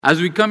As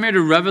we come here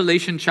to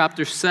Revelation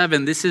chapter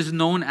 7, this is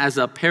known as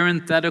a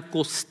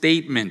parenthetical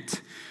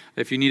statement.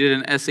 If you needed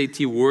an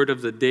SAT word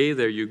of the day,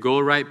 there you go,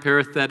 right?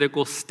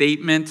 Parenthetical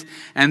statement.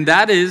 And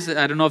that is,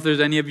 I don't know if there's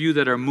any of you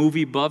that are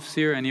movie buffs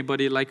here.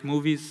 Anybody like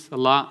movies a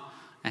lot?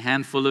 A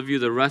handful of you.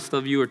 The rest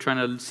of you are trying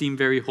to seem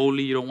very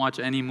holy. You don't watch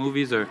any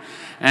movies or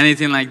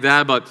anything like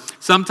that. But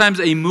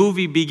sometimes a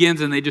movie begins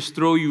and they just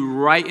throw you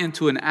right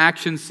into an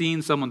action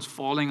scene. Someone's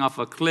falling off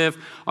a cliff.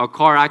 A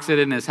car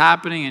accident is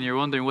happening and you're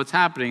wondering what's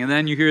happening. And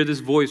then you hear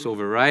this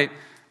voiceover, right?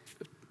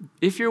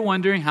 If you're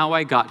wondering how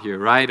I got here,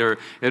 right? Or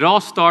it all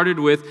started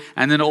with,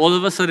 and then all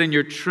of a sudden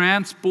you're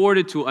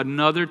transported to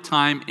another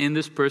time in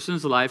this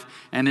person's life,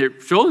 and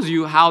it shows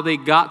you how they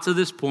got to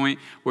this point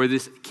where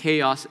this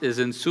chaos is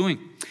ensuing.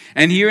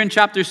 And here in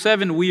chapter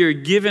 7, we are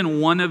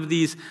given one of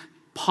these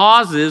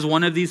pauses,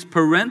 one of these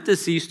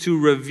parentheses to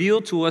reveal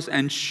to us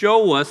and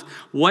show us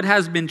what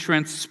has been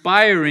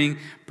transpiring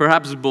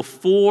perhaps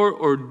before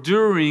or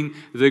during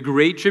the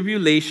Great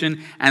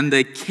Tribulation and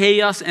the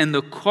chaos and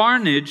the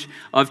carnage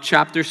of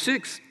chapter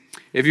 6.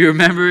 If you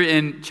remember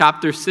in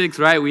chapter 6,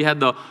 right, we had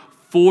the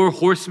 4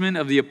 horsemen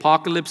of the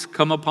apocalypse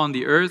come upon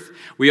the earth.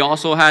 We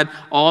also had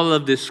all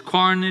of this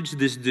carnage,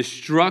 this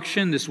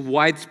destruction, this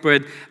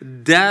widespread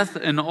death,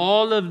 and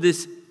all of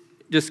this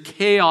just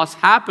chaos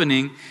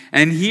happening.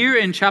 And here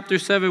in chapter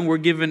 7, we're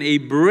given a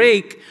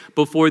break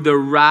before the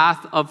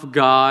wrath of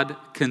God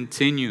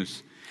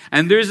continues.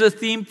 And there's a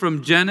theme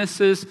from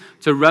Genesis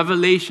to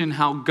Revelation,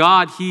 how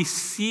God, He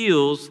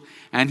seals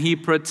and He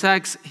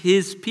protects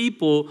His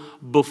people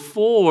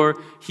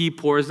before He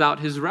pours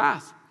out His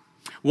wrath.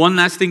 One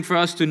last thing for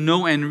us to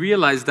know and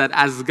realize, that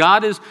as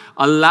God is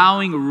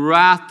allowing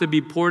wrath to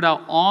be poured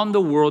out on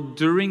the world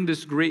during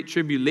this great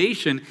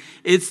tribulation,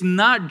 it's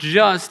not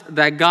just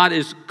that God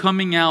is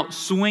coming out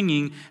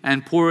swinging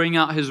and pouring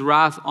out His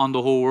wrath on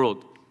the whole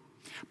world.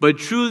 But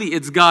truly,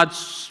 it's God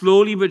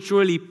slowly but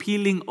surely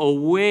peeling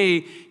away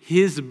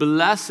His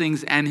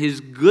blessings and His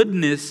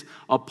goodness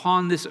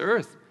upon this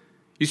earth.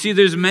 You see,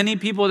 there's many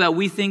people that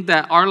we think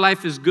that our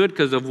life is good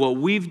because of what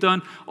we've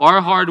done,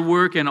 our hard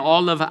work, and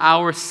all of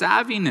our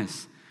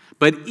savviness.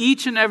 But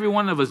each and every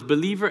one of us,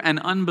 believer and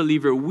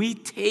unbeliever, we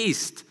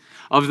taste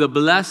of the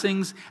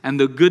blessings and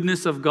the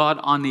goodness of God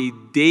on a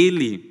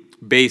daily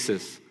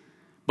basis.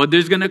 But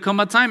there's going to come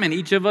a time, and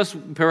each of us,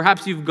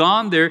 perhaps you've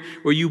gone there,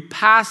 where you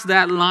pass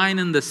that line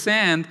in the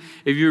sand.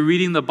 If you're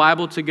reading the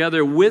Bible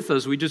together with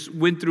us, we just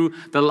went through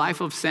the life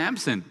of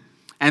Samson.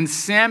 And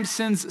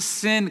Samson's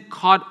sin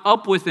caught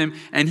up with him,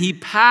 and he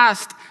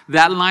passed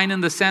that line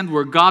in the sand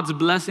where God's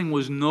blessing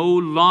was no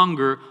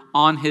longer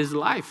on his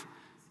life.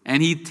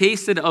 And he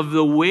tasted of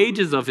the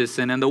wages of his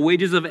sin, and the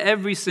wages of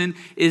every sin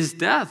is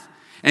death.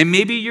 And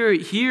maybe you're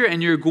here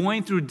and you're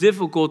going through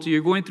difficulty,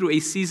 you're going through a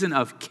season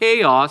of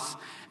chaos,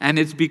 and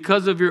it's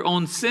because of your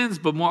own sins,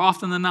 but more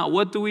often than not,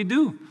 what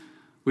do?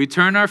 We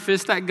turn our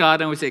fist at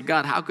God and we say,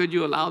 God, how could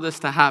you allow this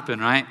to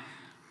happen, right?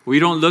 We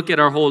don't look at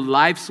our whole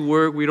life's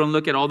work. We don't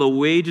look at all the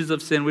wages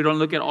of sin. We don't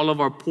look at all of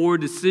our poor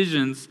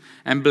decisions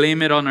and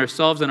blame it on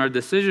ourselves and our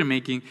decision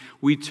making.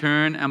 We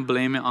turn and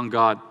blame it on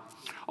God.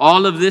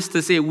 All of this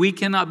to say we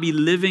cannot be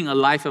living a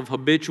life of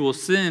habitual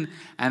sin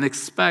and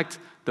expect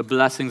the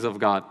blessings of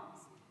God.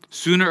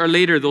 Sooner or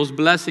later, those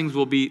blessings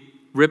will be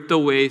ripped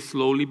away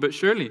slowly but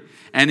surely.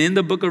 And in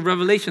the book of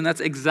Revelation,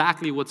 that's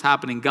exactly what's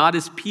happening. God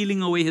is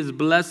peeling away His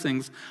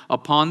blessings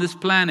upon this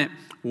planet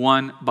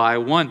one by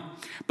one.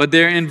 But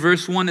there in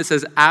verse 1, it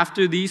says,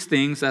 after these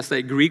things, that's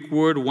that Greek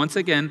word, once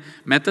again,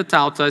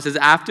 metatauta, it says,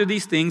 after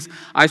these things,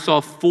 I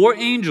saw 4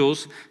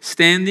 angels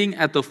standing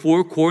at the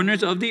 4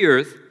 corners of the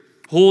earth,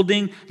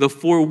 holding the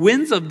 4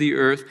 winds of the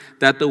earth,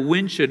 that the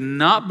wind should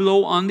not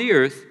blow on the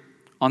earth,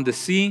 on the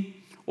sea,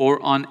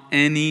 or on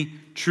any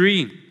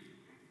tree.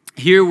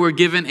 Here we're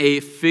given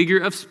a figure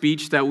of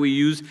speech that we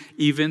use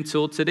even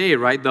till today,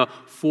 right? The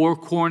 4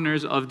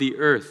 corners of the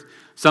earth.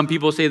 Some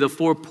people say the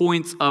 4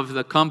 points of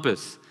the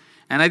compass.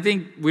 And I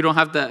think we don't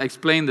have to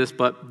explain this,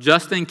 but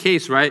just in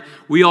case, right?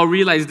 We all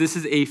realize this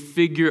is a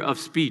figure of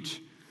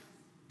speech.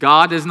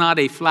 God is not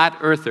a flat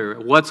earther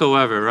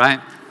whatsoever,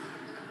 right?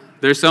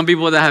 There's some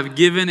people that have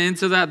given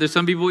into that. There's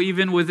some people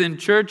even within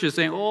churches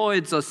saying, oh,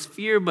 it's a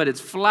sphere, but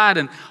it's flat,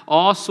 and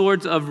all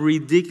sorts of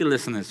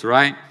ridiculousness,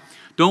 right?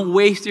 Don't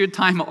waste your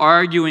time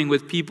arguing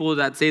with people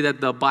that say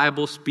that the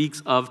Bible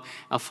speaks of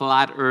a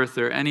flat earth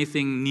or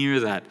anything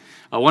near that.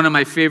 One of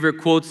my favorite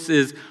quotes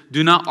is,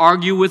 do not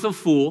argue with a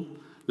fool,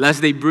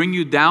 lest they bring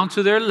you down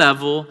to their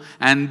level,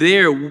 and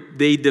there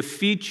they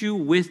defeat you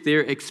with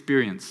their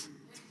experience.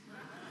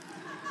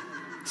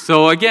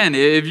 So again,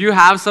 if you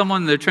have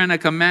someone, they're trying to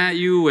come at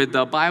you with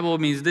the Bible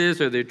means this,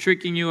 or they're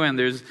tricking you,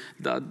 and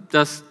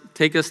just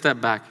take a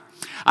step back.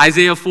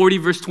 Isaiah 40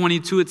 verse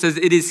 22, it says,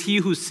 it is He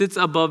who sits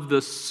above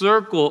the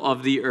circle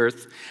of the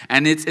earth,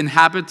 and its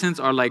inhabitants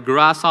are like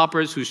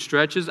grasshoppers, who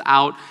stretches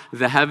out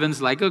the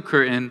heavens like a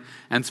curtain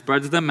and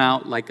spreads them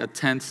out like a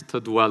tent to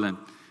dwell in.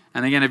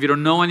 And again, if you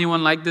don't know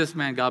anyone like this,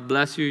 man, God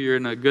bless you. You're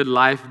in a good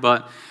life.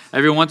 But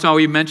every once in a while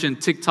we mention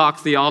TikTok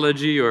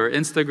theology or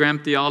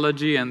Instagram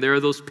theology, and there are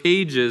those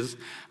pages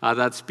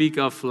that speak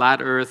of flat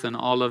earth and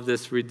all of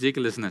this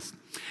ridiculousness.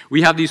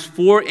 We have these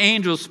 4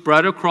 angels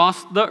spread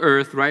across the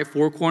earth, right?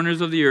 4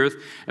 corners of the earth,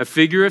 a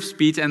figure of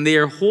speech, and they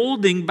are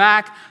holding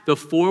back the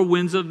 4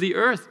 winds of the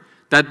earth,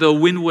 that the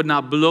wind would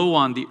not blow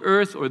on the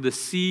earth or the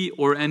sea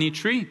or any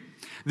tree.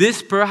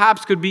 This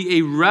perhaps could be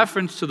a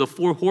reference to the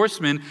 4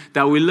 horsemen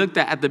that we looked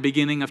at the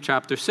beginning of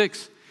chapter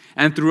 6.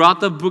 And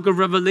throughout the book of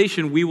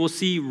Revelation, we will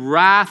see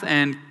wrath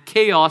and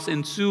chaos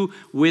ensue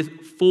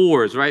with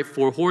 4s, right?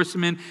 4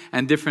 horsemen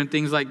and different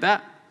things like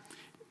that.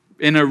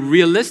 In a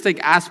realistic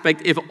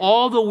aspect, if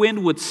all the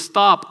wind would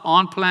stop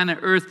on planet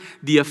Earth,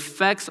 the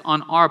effects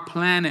on our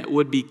planet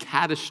would be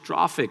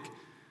catastrophic.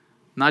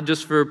 Not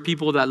just for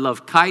people that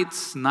love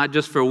kites, not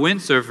just for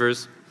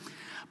windsurfers,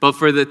 but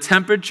for the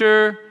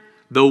temperature,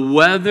 the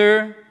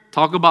weather.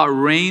 Talk about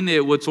rain,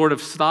 it would sort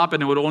of stop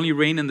and it would only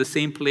rain in the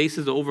same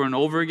places over and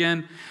over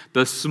again.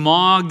 The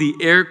smog, the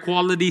air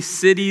quality,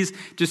 cities,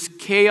 just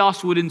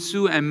chaos would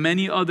ensue, and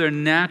many other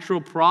natural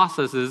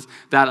processes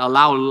that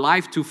allow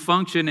life to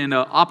function in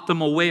an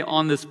optimal way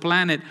on this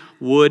planet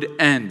would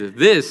end.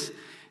 This,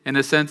 in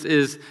a sense,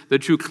 is the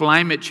true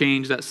climate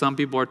change that some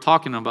people are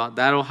talking about.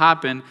 That'll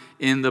happen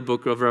in the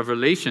book of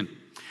Revelation.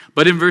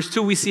 But in verse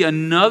 2, we see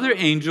another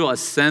angel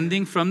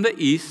ascending from the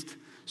east.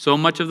 So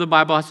much of the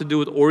Bible has to do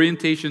with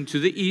orientation to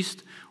the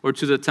east or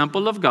to the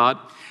temple of God.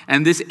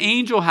 And this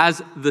angel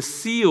has the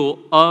seal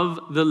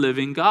of the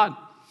living God.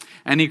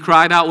 And he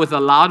cried out with a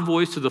loud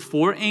voice to the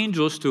 4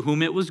 angels to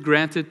whom it was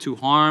granted to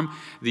harm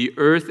the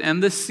earth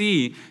and the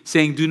sea,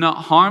 saying, "Do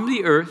not harm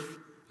the earth,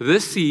 the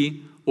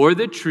sea, or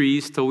the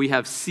trees till we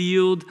have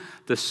sealed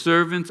the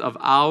servants of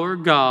our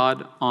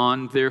God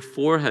on their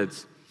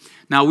foreheads."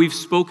 Now, we've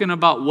spoken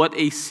about what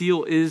a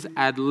seal is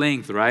at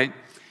length, right?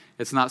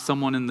 It's not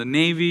someone in the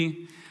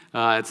Navy.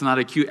 It's not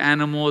a cute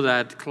animal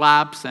that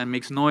claps and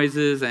makes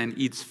noises and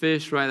eats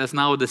fish, right? That's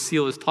not what the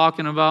seal is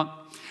talking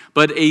about.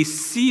 But a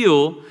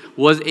seal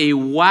was a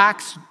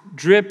wax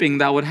dripping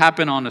that would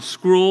happen on a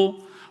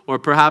scroll, or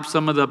perhaps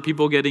some of the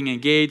people getting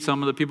engaged,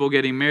 some of the people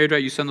getting married,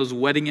 right? You send those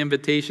wedding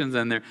invitations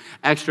and they're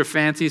extra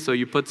fancy, so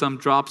you put some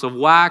drops of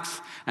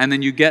wax and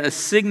then you get a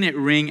signet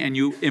ring and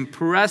you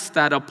impress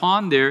that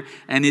upon there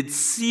and it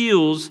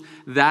seals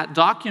that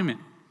document.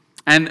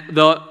 And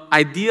the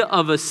idea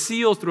of a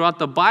seal throughout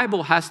the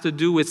Bible has to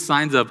do with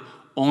signs of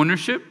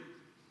ownership.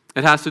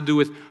 It has to do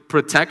with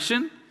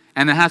protection.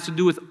 And it has to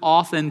do with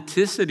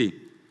authenticity.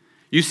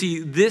 You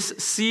see, this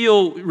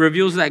seal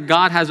reveals that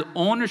God has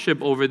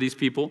ownership over these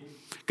people.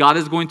 God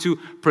is going to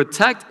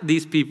protect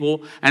these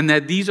people, and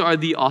that these are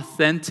the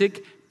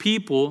authentic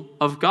people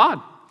of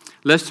God.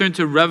 Let's turn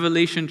to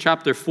Revelation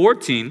chapter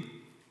 14.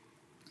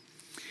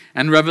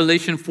 And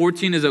Revelation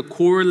 14 is a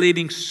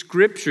correlating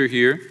scripture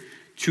here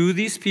to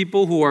these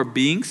people who are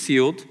being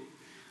sealed.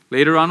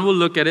 Later on, we'll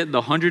look at it,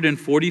 the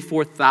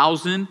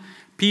 144,000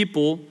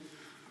 people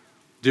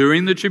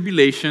during the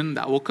tribulation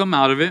that will come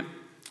out of it.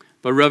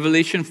 But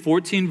Revelation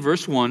 14,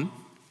 verse 1,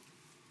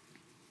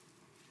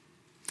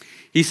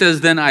 he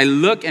says, "Then I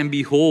look, and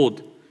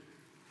behold,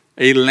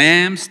 a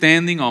lamb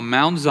standing on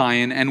Mount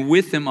Zion, and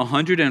with him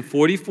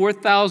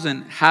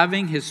 144,000,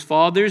 having his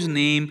Father's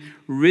name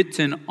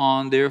written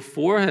on their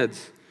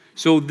foreheads."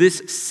 So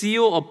this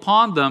seal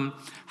upon them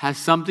has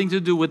something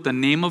to do with the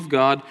name of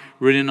God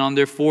written on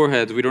their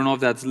foreheads. We don't know if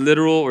that's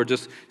literal or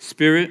just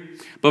spirit.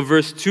 But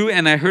verse 2,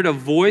 "And I heard a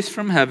voice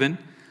from heaven,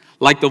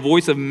 like the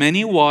voice of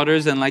many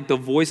waters, and like the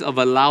voice of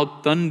a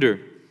loud thunder.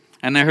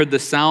 And I heard the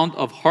sound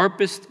of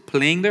harpists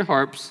playing their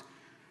harps.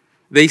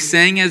 They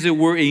sang as it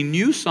were a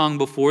new song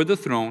before the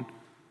throne,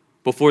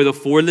 before the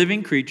 4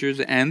 living creatures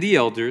and the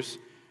elders.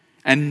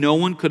 And no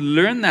one could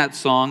learn that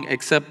song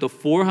except the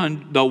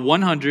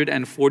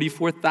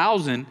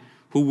 144,000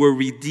 who were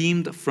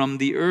redeemed from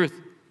the earth.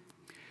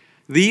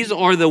 These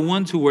are the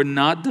ones who were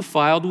not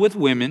defiled with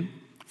women,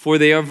 for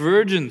they are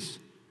virgins.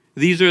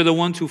 These are the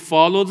ones who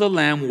follow the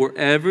Lamb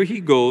wherever he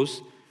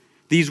goes.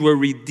 These were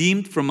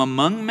redeemed from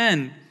among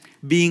men,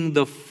 being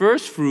the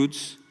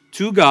firstfruits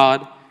to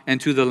God and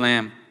to the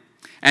Lamb.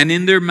 And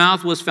in their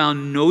mouth was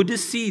found no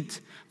deceit,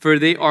 for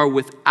they are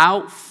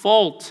without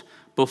fault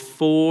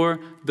before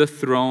the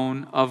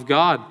throne of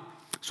God."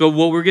 So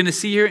what we're going to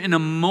see here in a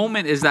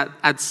moment is that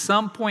at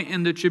some point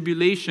in the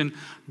tribulation,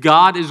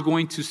 God is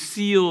going to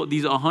seal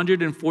these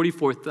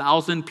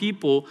 144,000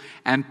 people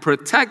and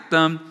protect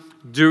them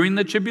during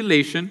the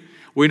tribulation.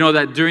 We know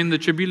that during the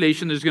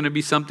tribulation, there's going to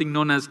be something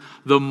known as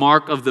the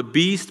mark of the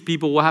beast.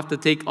 People will have to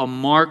take a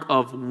mark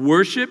of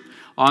worship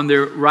on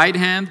their right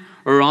hand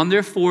or on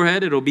their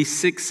forehead. It'll be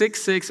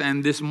 666,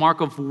 and this mark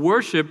of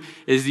worship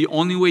is the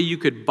only way you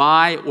could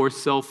buy or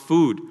sell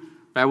food.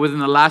 Right? Within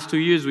the last 2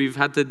 years, we've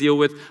had to deal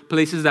with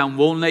places that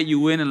won't let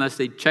you in unless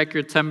they check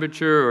your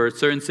temperature, or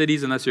certain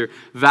cities unless you're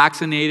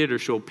vaccinated or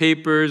show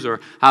papers or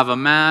have a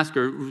mask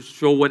or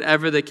show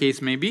whatever the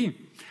case may be.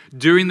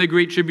 During the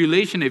Great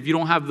Tribulation, if you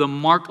don't have the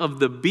mark of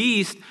the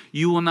beast,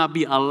 you will not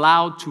be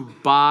allowed to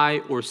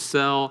buy or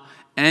sell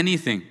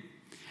anything.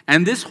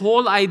 And this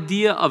whole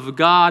idea of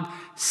God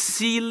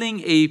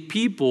sealing a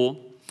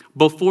people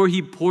before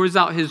he pours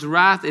out his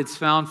wrath, it's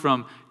found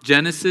from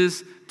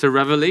Genesis to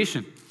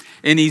Revelation.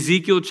 In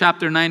Ezekiel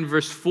chapter 9,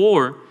 verse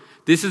 4,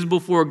 this is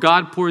before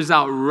God pours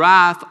out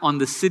wrath on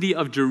the city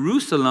of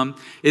Jerusalem.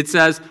 It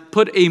says,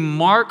 "Put a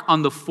mark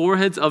on the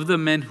foreheads of the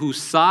men who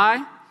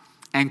sigh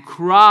and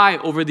cry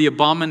over the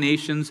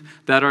abominations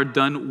that are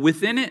done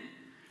within it.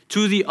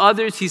 To the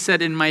others, he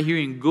said in my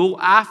hearing, go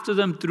after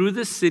them through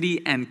the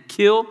city and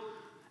kill,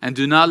 and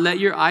do not let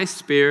your eyes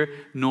spare,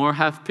 nor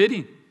have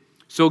pity."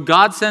 So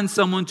God sends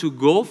someone to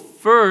go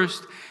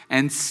first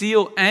and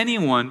seal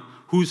anyone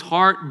whose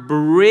heart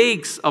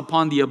breaks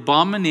upon the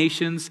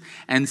abominations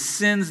and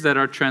sins that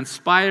are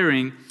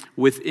transpiring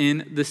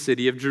within the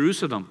city of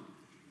Jerusalem.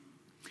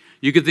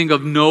 You could think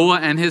of Noah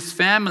and his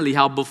family,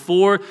 how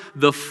before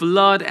the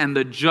flood and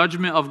the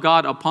judgment of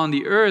God upon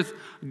the earth,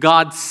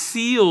 God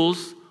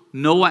seals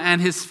Noah and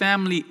his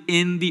family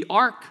in the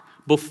ark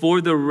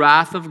before the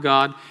wrath of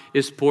God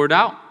is poured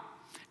out.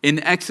 In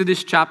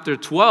Exodus chapter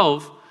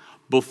 12,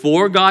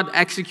 before God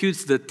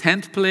executes the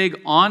 10th plague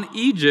on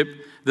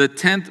Egypt, the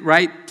 10th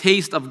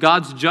taste of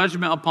God's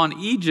judgment upon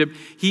Egypt,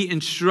 he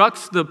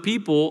instructs the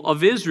people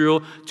of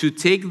Israel to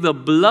take the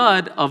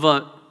blood of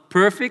a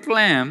perfect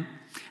lamb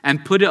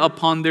and put it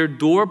upon their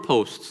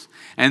doorposts.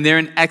 And there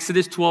in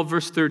Exodus 12,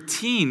 verse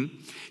 13,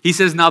 he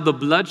says, "Now the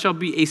blood shall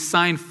be a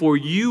sign for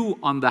you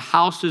on the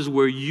houses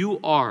where you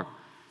are.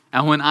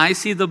 And when I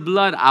see the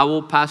blood, I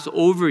will pass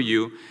over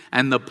you,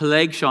 and the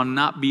plague shall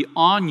not be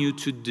on you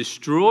to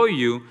destroy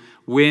you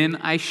when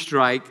I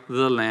strike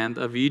the land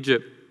of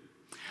Egypt."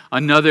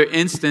 Another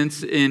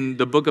instance in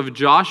the book of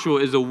Joshua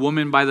is a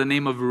woman by the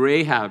name of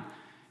Rahab.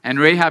 And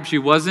Rahab, she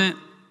wasn't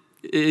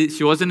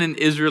an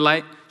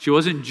Israelite. She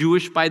wasn't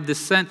Jewish by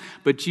descent,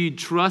 but she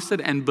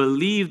trusted and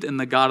believed in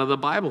the God of the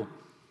Bible.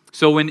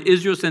 So when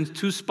Israel sends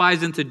 2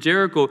 spies into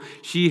Jericho,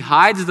 she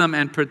hides them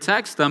and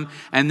protects them,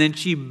 and then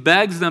she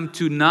begs them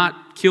to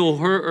not kill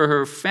her or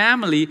her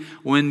family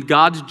when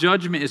God's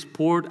judgment is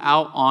poured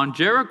out on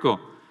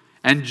Jericho.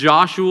 And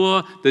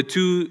Joshua, the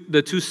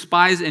two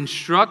spies,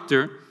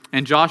 instructor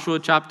in Joshua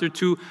chapter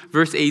 2,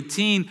 verse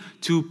 18,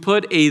 to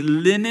put a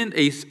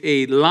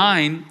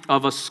line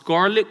of a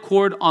scarlet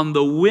cord on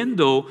the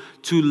window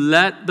to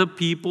let the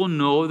people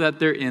know that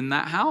they're in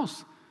that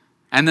house.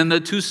 And then the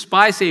 2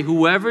 spies say,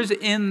 whoever's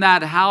in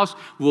that house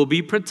will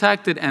be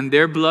protected and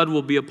their blood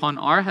will be upon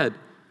our head.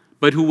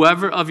 But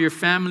whoever of your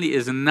family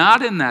is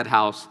not in that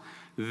house,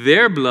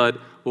 their blood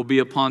will be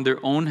upon their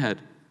own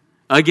head.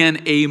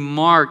 Again, a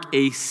mark,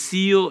 a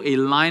seal, a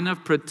line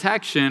of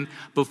protection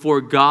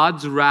before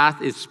God's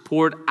wrath is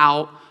poured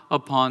out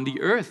upon the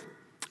earth.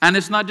 And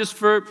it's not just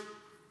for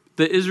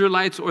the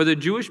Israelites or the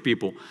Jewish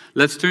people.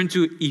 Let's turn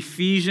to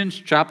Ephesians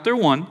chapter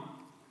 1.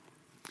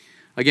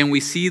 Again,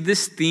 we see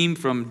this theme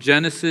from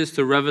Genesis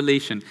to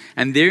Revelation.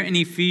 And there in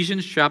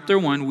Ephesians chapter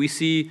 1, we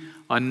see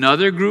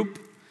another group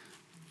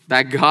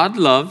that God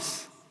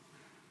loves,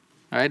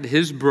 right?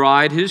 His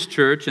bride, his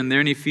church. And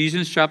there in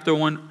Ephesians chapter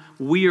 1,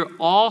 we are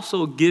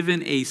also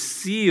given a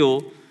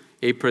seal,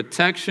 a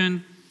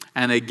protection,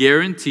 and a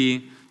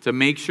guarantee to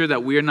make sure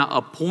that we are not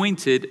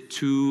appointed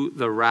to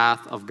the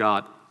wrath of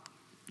God.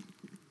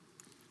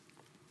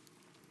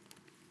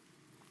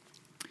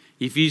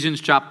 Ephesians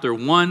chapter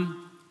 1,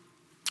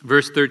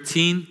 verse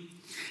 13,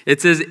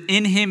 it says,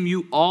 "In him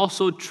you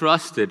also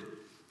trusted,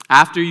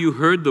 after you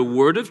heard the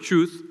word of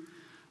truth,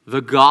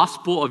 the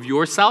gospel of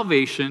your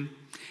salvation,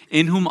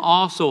 in whom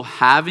also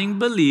having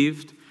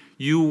believed,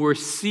 you were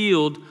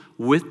sealed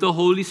with the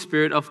Holy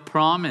Spirit of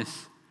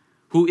promise,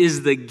 who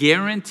is the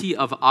guarantee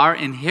of our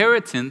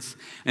inheritance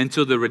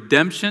until the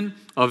redemption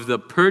of the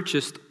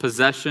purchased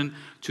possession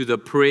to the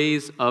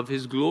praise of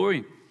his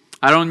glory."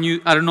 I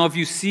don't know if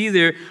you see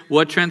there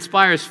what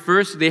transpires.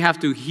 First, they have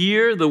to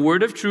hear the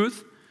word of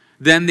truth.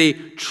 Then they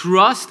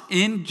trust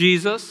in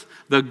Jesus,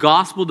 the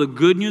gospel, the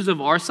good news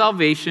of our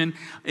salvation,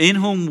 in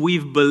whom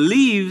we've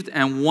believed.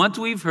 And once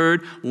we've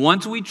heard,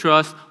 once we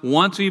trust,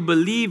 once we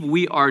believe,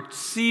 we are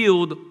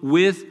sealed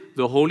with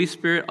the Holy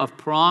Spirit of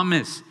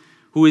promise,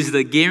 who is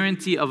the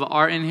guarantee of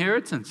our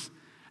inheritance.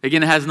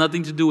 Again, it has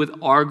nothing to do with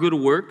our good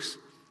works.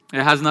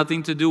 It has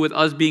nothing to do with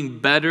us being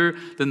better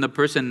than the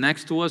person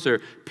next to us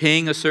or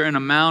paying a certain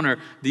amount or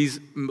these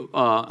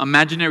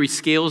imaginary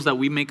scales that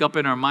we make up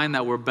in our mind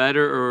that we're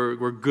better or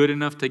we're good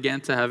enough to get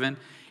into heaven.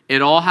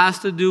 It all has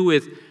to do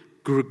with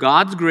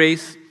God's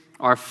grace,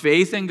 our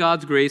faith in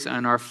God's grace,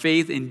 and our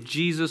faith in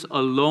Jesus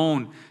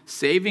alone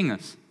saving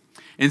us.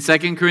 In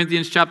 2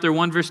 Corinthians chapter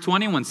 1, verse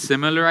 21,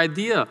 similar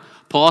idea.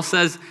 Paul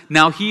says,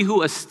 "Now he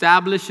who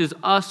establishes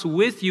us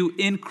with you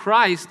in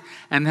Christ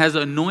and has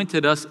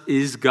anointed us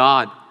is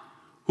God,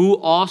 who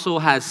also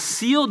has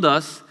sealed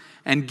us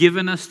and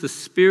given us the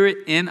Spirit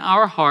in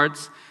our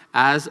hearts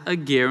as a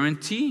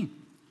guarantee."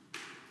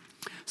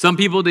 Some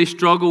people, they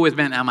struggle with,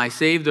 man, am I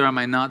saved or am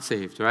I not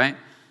saved, right?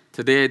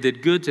 Today I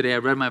did good. Today I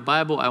read my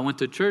Bible. I went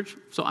to church,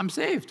 so I'm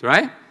saved,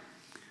 right?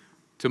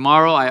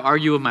 Tomorrow I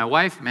argue with my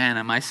wife. Man,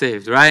 am I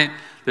saved, right?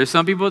 There's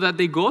some people that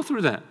they go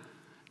through that.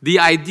 The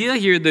idea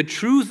here, the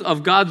truth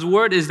of God's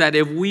word is that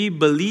if we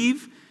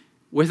believe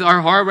with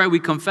our heart, right, we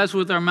confess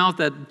with our mouth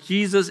that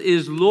Jesus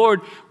is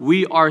Lord,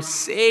 we are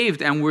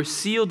saved and we're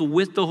sealed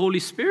with the Holy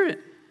Spirit.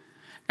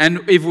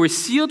 And if we're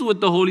sealed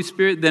with the Holy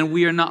Spirit, then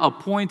we are not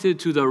appointed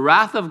to the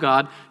wrath of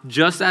God,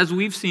 just as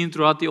we've seen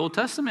throughout the Old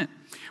Testament.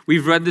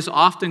 We've read this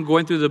often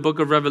going through the book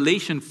of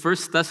Revelation,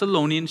 1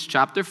 Thessalonians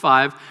chapter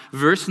 5,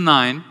 verse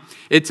 9.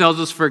 It tells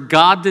us, "For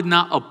God did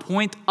not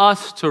appoint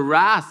us to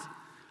wrath,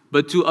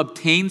 but to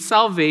obtain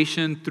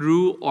salvation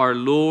through our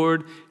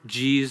Lord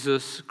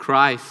Jesus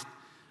Christ."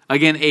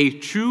 Again, a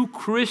true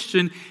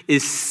Christian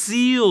is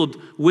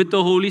sealed with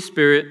the Holy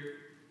Spirit.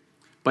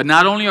 But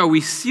not only are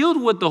we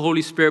sealed with the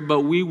Holy Spirit,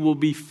 but we will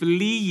be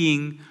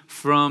fleeing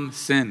from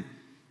sin.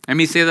 Let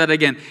me say that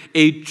again.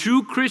 A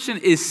true Christian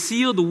is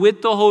sealed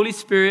with the Holy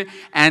Spirit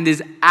and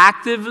is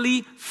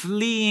actively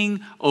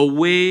fleeing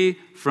away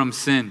from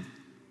sin.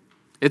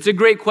 It's a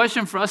great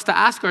question for us to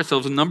ask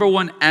ourselves. Number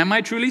one, am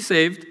I truly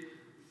saved?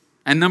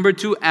 And number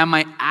two, am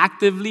I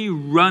actively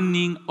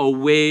running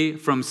away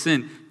from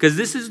sin? Because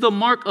this is the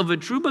mark of a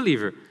true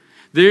believer.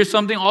 There's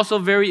something also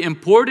very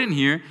important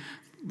here.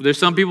 There's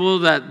some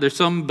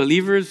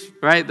believers,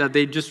 right, that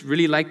they just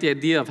really like the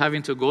idea of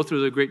having to go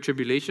through the Great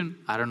Tribulation.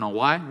 I don't know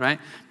why, right?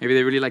 Maybe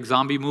they really like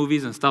zombie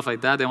movies and stuff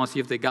like that. They want to see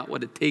if they got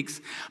what it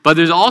takes. But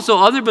there's also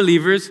other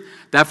believers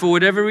that for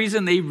whatever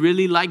reason, they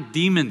really like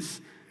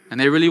demons. And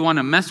they really want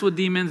to mess with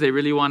demons. They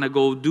really want to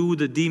go do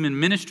the demon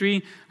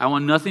ministry. I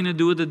want nothing to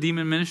do with the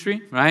demon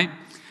ministry, right?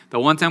 The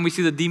one time we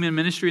see the demon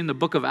ministry in the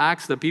book of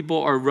Acts, the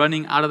people are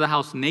running out of the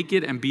house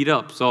naked and beat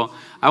up. So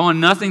I want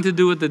nothing to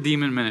do with the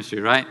demon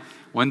ministry, right?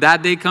 When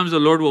that day comes, the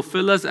Lord will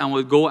fill us and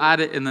we'll go at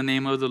it in the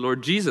name of the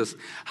Lord Jesus.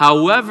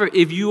 However,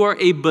 if you are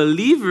a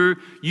believer,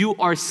 you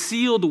are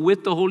sealed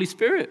with the Holy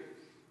Spirit.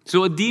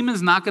 So a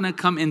demon's not going to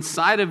come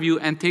inside of you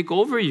and take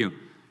over you.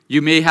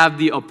 You may have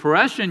the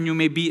oppression. You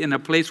may be in a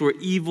place where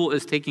evil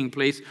is taking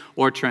place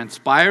or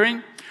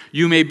transpiring.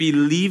 You may be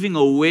leaving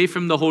away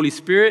from the Holy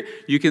Spirit.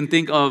 You can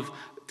think of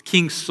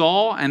King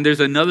Saul, and there's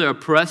another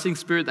oppressing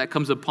spirit that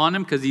comes upon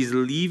him because he's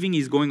leaving,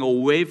 he's going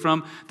away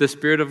from the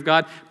Spirit of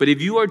God. But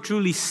if you are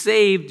truly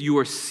saved, you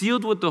are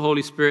sealed with the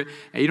Holy Spirit,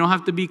 and you don't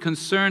have to be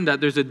concerned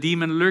that there's a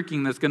demon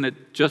lurking that's going to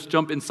just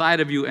jump inside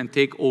of you and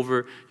take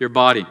over your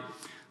body.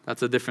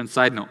 That's a different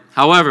side note.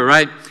 However,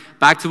 right,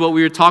 back to what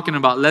we were talking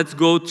about. Let's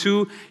go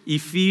to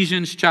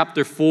Ephesians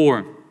chapter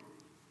 4.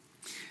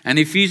 And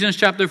Ephesians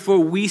chapter 4,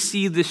 we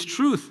see this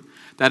truth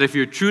that if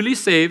you're truly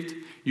saved,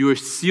 you are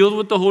sealed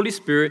with the Holy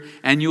Spirit,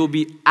 and you will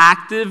be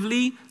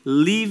actively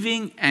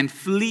leaving and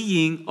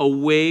fleeing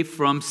away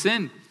from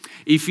sin.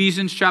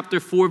 Ephesians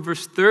chapter 4,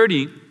 verse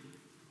 30.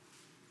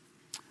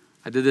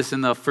 I did this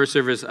in the first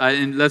service.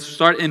 And let's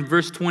start in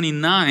verse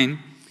 29.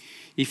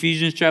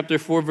 Ephesians chapter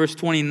 4, verse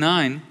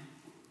 29.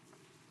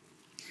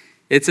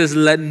 It says,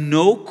 "Let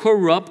no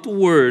corrupt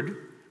word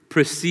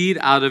proceed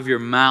out of your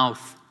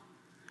mouth,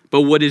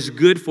 but what is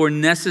good for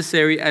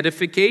necessary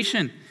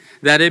edification,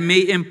 that it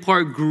may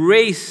impart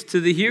grace to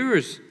the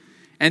hearers.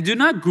 And do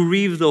not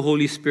grieve the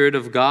Holy Spirit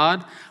of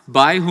God,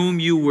 by whom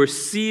you were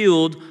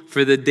sealed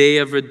for the day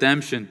of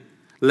redemption.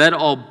 Let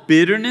all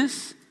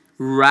bitterness,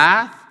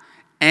 wrath,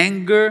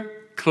 anger,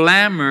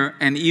 clamor,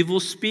 and evil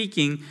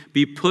speaking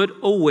be put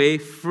away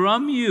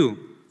from you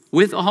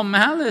with all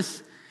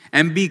malice.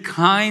 And be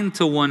kind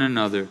to one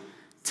another,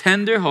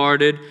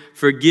 tender-hearted,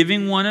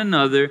 forgiving one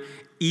another,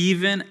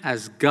 even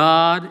as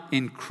God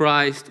in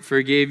Christ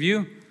forgave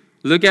you."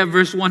 Look at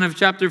verse 1 of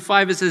chapter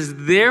 5. It says,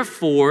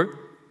 "Therefore,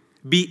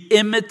 be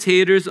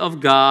imitators of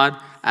God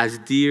as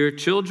dear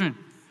children."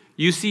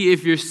 You see,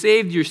 if you're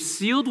saved, you're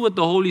sealed with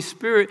the Holy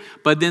Spirit,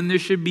 but then there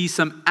should be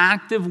some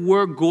active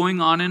work going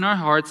on in our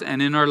hearts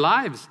and in our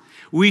lives.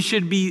 We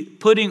should be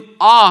putting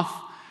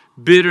off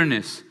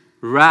bitterness,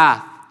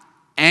 wrath,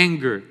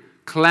 anger,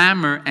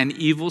 clamor, and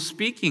evil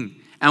speaking.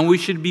 And we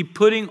should be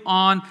putting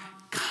on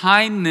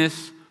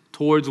kindness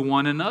towards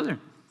one another.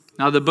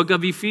 Now, the book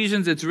of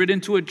Ephesians, it's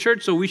written to a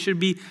church, so we should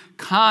be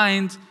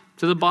kind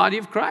to the body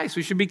of Christ.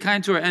 We should be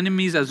kind to our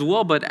enemies as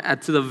well,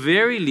 but to the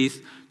very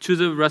least, to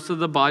the rest of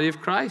the body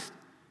of Christ.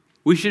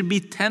 We should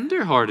be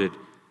tender-hearted.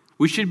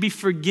 We should be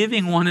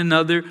forgiving one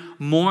another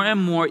more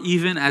and more,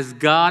 even as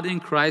God in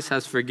Christ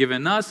has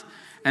forgiven us.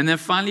 And then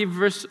finally,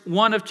 verse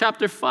 1 of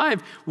chapter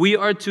 5, we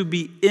are to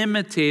be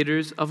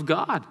imitators of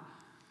God.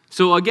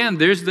 So again,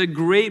 there's the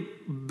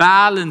great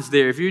balance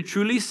there. If you're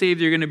truly saved,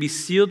 you're going to be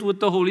sealed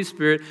with the Holy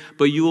Spirit,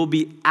 but you will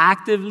be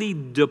actively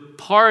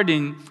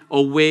departing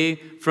away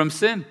from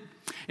sin.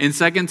 In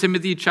 2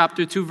 Timothy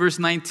chapter 2, verse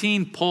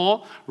 19,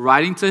 Paul,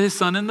 writing to his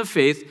son in the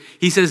faith,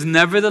 he says,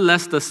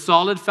 "Nevertheless, the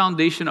solid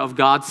foundation of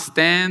God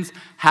stands,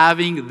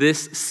 having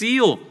this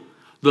seal.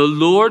 The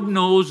Lord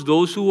knows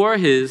those who are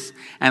his,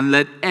 and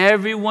let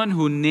everyone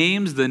who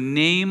names the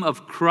name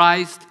of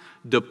Christ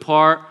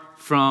depart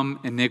from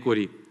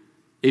iniquity."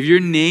 If you're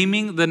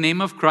naming the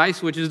name of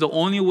Christ, which is the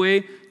only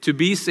way to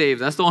be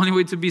saved, that's the only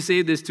way to be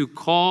saved, is to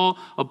call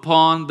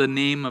upon the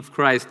name of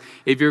Christ.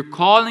 If you're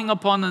calling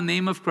upon the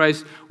name of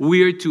Christ,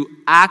 we are to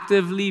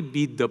actively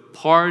be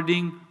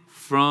departing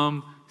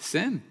from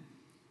Sin.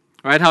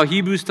 Right? How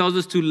Hebrews tells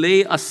us to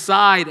lay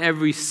aside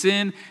every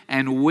sin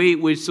and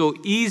weight which so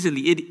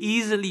easily, it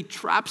easily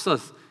traps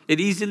us. It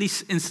easily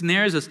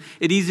ensnares us.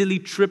 It easily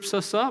trips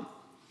us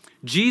up.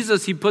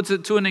 Jesus, he puts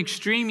it to an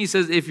extreme. He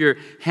says, if your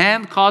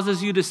hand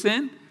causes you to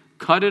sin,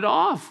 cut it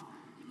off.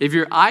 If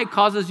your eye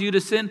causes you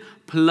to sin,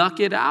 pluck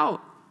it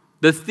out.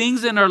 The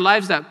things in our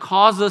lives that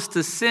cause us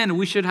to sin,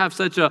 we should have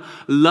such a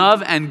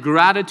love and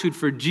gratitude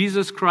for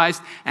Jesus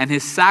Christ and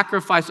his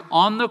sacrifice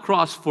on the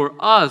cross for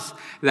us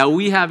that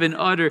we have an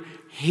utter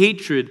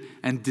hatred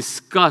and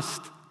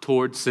disgust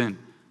towards sin.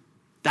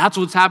 That's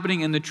what's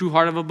happening in the true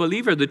heart of a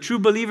believer. The true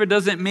believer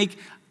doesn't make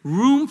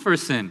room for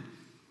sin,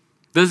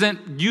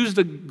 doesn't use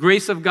the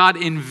grace of God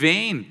in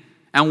vain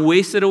and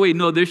waste it away.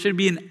 No, there should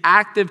be an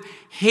active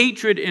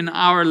hatred in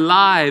our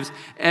lives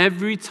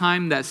every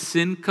time that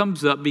sin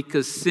comes up,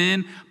 because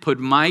sin put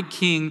my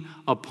King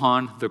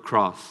upon the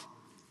cross.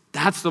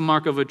 That's the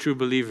mark of a true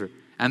believer.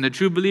 And the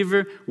true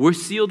believer, we're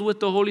sealed with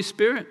the Holy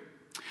Spirit.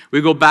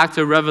 We go back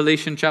to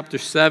Revelation chapter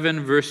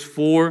 7, verse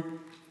 4.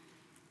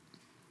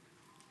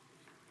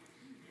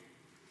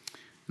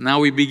 Now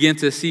we begin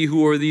to see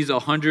who are these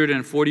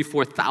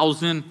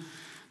 144,000.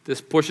 This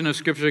portion of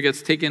Scripture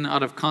gets taken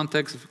out of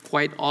context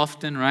quite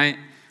often, right?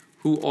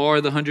 Who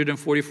are the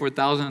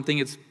 144,000? I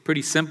think it's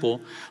pretty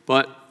simple.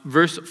 But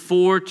verse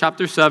 4,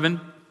 chapter 7,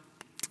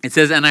 it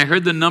says, "And I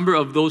heard the number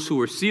of those who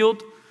were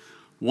sealed,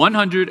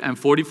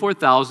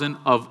 144,000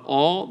 of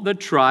all the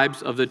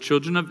tribes of the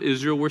children of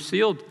Israel were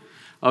sealed.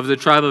 Of the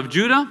tribe of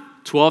Judah,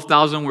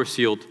 12,000 were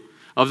sealed.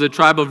 Of the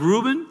tribe of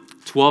Reuben,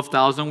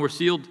 12,000 were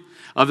sealed.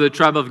 Of the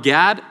tribe of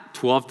Gad,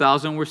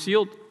 12,000 were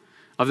sealed.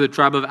 Of the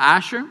tribe of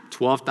Asher,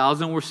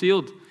 12,000 were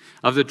sealed.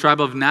 Of the tribe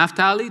of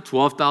Naphtali,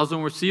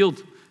 12,000 were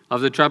sealed.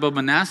 Of the tribe of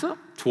Manasseh,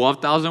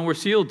 12,000 were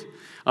sealed.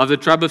 Of the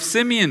tribe of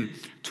Simeon,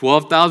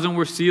 12,000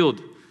 were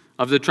sealed.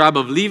 Of the tribe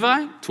of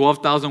Levi,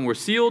 12,000 were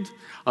sealed.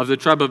 Of the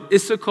tribe of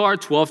Issachar,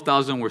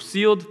 12,000 were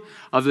sealed.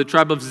 Of the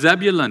tribe of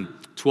Zebulun,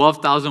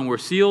 12,000 were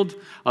sealed.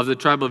 Of the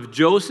tribe of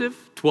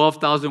Joseph,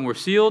 12,000 were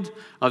sealed.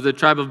 Of the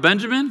tribe of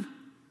Benjamin,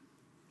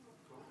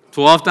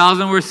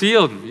 12,000 were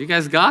sealed. You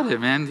guys got it,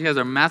 man. You guys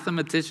are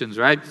mathematicians,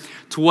 right?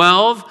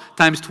 12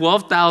 times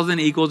 12,000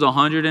 equals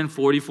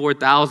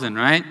 144,000,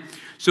 right?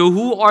 So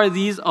who are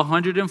these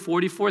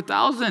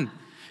 144,000?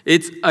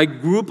 It's a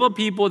group of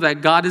people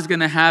that God is going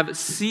to have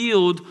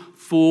sealed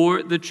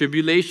for the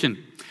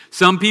tribulation.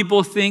 Some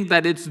people think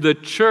that it's the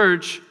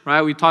church,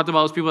 right? We talked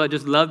about those people that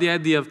just love the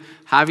idea of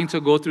having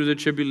to go through the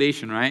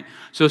tribulation, right?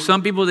 So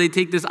some people, they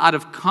take this out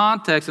of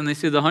context and they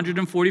say the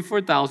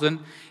 144,000,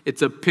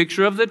 it's a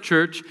picture of the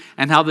church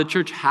and how the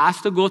church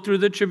has to go through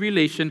the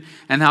tribulation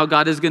and how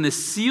God is going to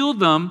seal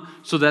them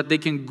so that they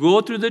can go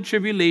through the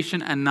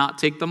tribulation and not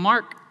take the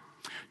mark.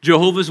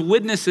 Jehovah's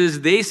Witnesses,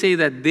 they say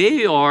that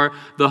they are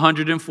the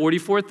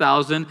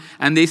 144,000,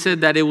 and they said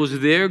that it was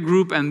their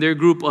group and their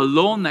group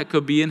alone that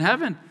could be in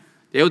heaven.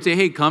 They would say,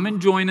 hey, come and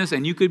join us,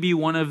 and you could be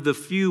one of the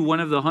few, one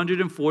of the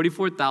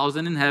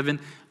 144,000 in heaven,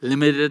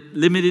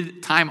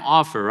 limited time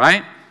offer,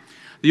 right?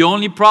 The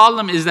only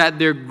problem is that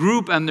their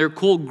group and their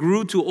cult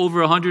grew to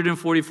over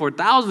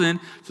 144,000,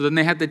 so then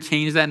they had to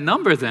change that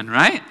number then,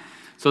 right?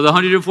 So the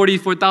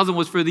 144,000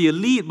 was for the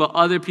elite, but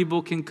other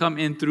people can come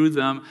in through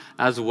them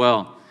as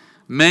well.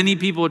 Many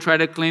people try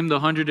to claim the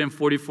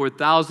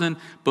 144,000,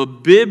 but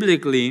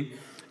biblically,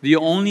 the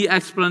only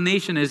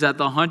explanation is that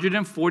the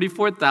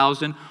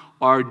 144,000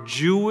 are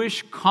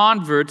Jewish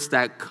converts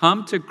that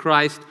come to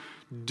Christ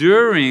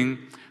during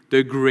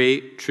the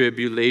Great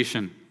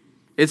Tribulation.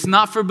 It's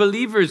not for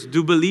believers.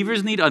 Do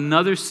believers need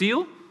another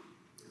seal?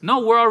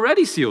 No, we're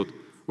already sealed.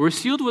 We're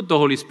sealed with the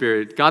Holy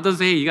Spirit. God doesn't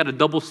say, hey, you got to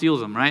double seal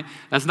them, right?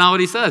 That's not what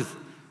he says.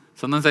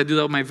 Sometimes I do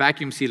that with my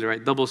vacuum sealer,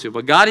 right? Double seal.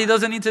 But God, he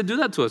doesn't need to do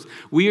that to us.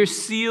 We are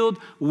sealed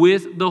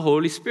with the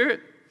Holy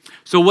Spirit.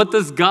 So what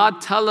does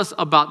God tell us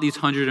about these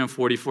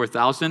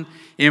 144,000?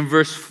 In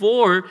verse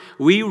 4,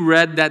 we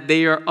read that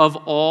they are of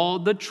all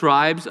the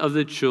tribes of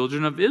the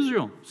children of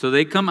Israel. So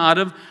they come out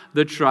of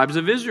the tribes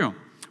of Israel.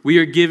 We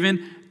are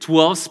given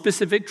 12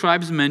 specific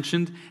tribes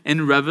mentioned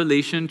in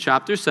Revelation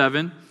chapter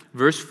 7,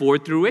 verse 4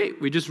 through 8.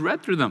 We just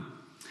read through them.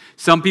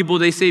 Some people,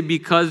 they say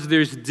because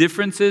there's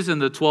differences in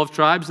the 12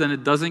 tribes, then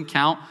it doesn't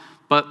count,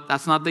 but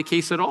that's not the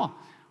case at all.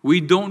 We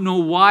don't know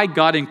why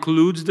God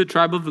includes the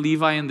tribe of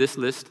Levi in this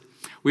list.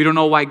 We don't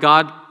know why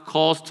God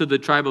calls to the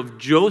tribe of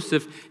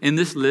Joseph in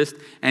this list,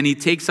 and he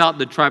takes out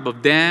the tribe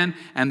of Dan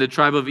and the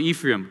tribe of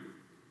Ephraim.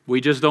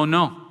 We just don't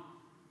know.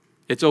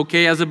 It's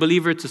okay as a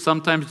believer to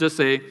sometimes just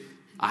say,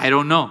 I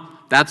don't know.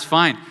 That's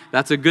fine.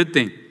 That's a good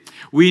thing.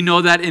 We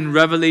know that in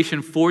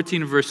Revelation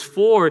 14, verse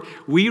 4,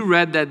 we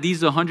read that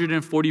these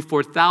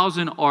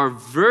 144,000 are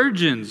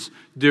virgins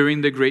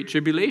during the Great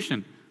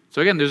Tribulation.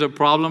 So again, there's a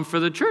problem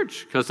for the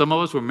church because some of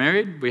us were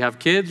married, we have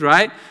kids,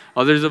 right?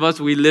 Others of us,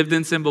 we lived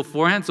in sin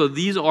beforehand. So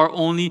these are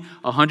only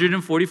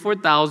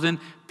 144,000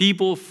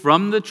 people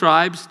from the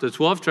tribes, the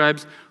 12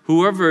 tribes,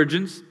 who are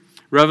virgins.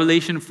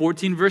 Revelation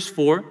 14, verse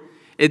 4,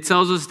 it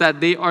tells us that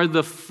they are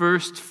the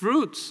first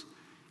fruits.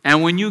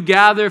 And when you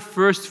gather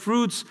first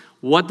fruits,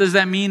 What does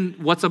that mean?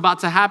 What's about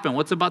to happen?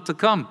 What's about to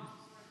come?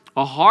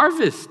 A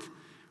harvest.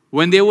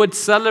 When they would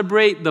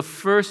celebrate the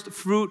first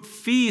fruit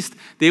feast,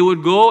 they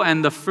would go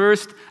and the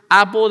first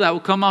apple that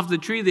would come off the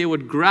tree, they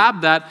would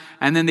grab that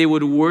and then they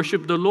would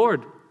worship the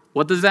Lord.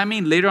 What does that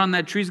mean? Later on,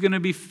 that tree is going to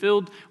be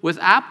filled with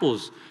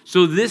apples.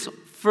 So this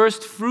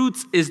first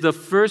fruits is the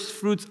first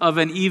fruits of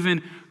an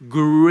even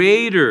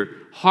greater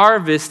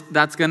harvest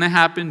that's going to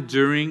happen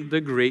during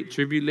the Great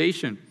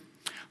Tribulation.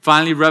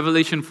 Finally,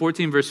 Revelation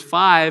 14, verse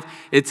 5,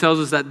 it tells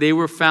us that they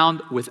were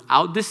found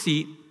without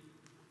deceit,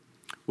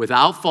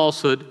 without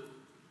falsehood,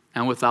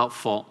 and without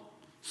fault.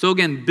 So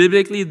again,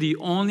 biblically, the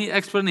only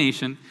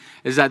explanation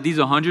is that these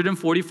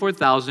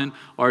 144,000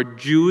 are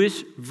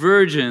Jewish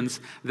virgins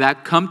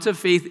that come to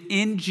faith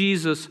in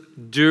Jesus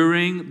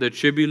during the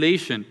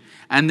tribulation.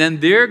 And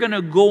then they're going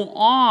to go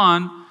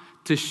on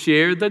to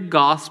share the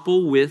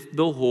gospel with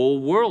the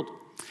whole world.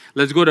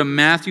 Let's go to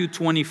Matthew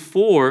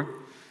 24.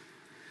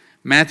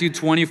 Matthew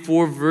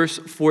 24, verse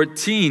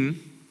 14.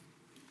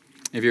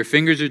 If your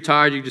fingers are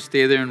tired, you just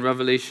stay there in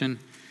Revelation.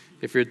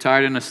 If you're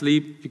tired and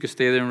asleep, you can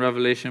stay there in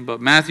Revelation. But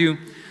Matthew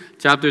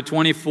chapter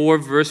 24,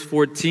 verse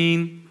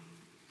 14.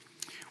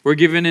 We're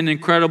given an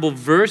incredible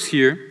verse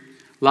here.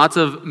 Lots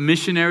of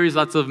missionaries,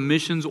 lots of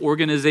missions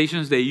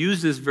organizations, they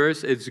use this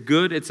verse. It's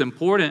good, it's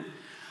important.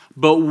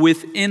 But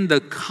within the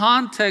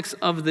context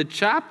of the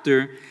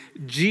chapter,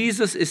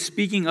 Jesus is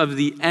speaking of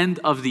the end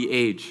of the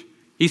age.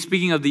 He's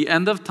speaking of the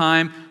end of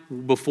time,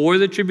 before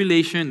the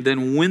tribulation,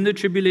 then when the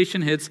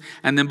tribulation hits,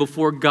 and then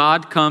before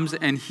God comes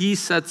and he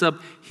sets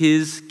up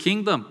his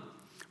kingdom.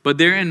 But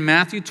there in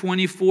Matthew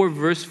 24,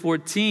 verse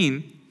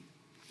 14,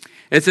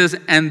 it says,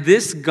 "And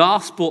this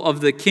gospel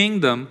of the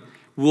kingdom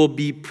will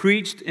be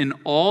preached in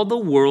all the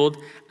world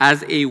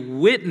as a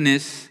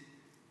witness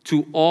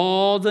to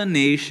all the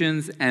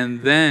nations,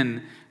 and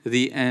then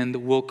the end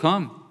will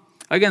come."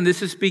 Again,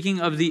 this is speaking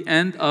of the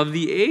end of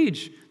the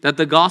age, that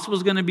the gospel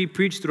is going to be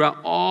preached throughout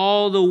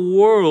all the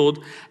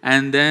world,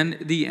 and then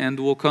the end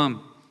will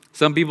come.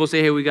 Some people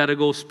say, hey, we got to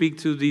go speak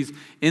to these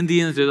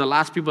Indians. They're the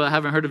last people that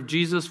haven't heard of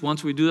Jesus.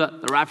 Once we do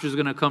that, the rapture is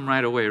going to come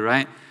right away,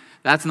 right?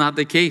 That's not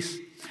the case.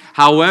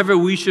 However,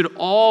 we should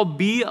all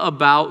be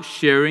about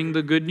sharing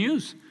the good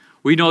news.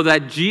 We know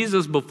that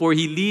Jesus, before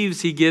he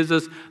leaves, he gives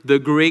us the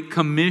Great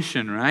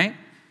Commission, right?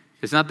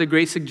 It's not the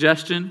great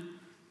suggestion.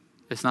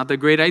 It's not the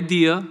great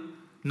idea.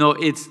 No,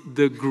 it's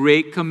the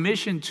Great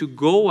Commission to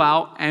go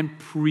out and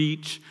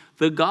preach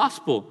the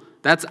gospel.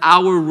 That's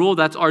our role.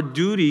 That's our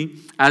duty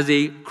as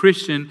a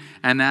Christian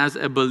and as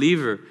a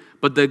believer.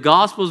 But the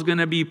gospel is going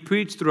to be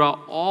preached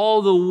throughout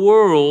all the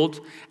world,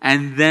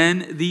 and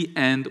then the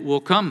end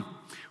will come.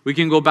 We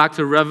can go back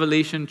to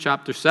Revelation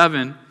chapter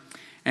 7,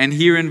 and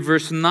here in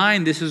verse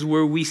 9, this is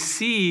where we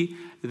see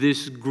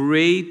this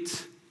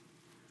great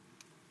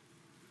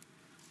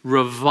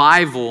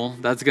revival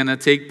that's going to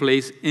take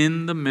place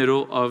in the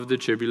middle of the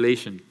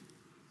tribulation.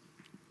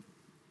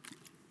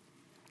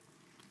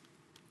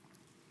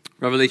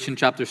 Revelation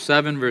chapter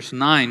 7, verse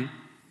 9.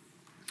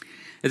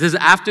 It says,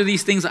 "After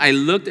these things I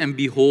looked, and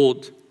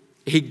behold,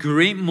 a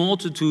great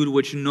multitude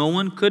which no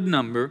one could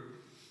number,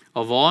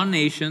 of all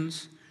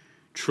nations,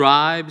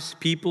 tribes,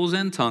 peoples,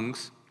 and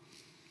tongues,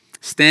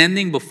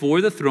 standing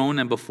before the throne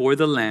and before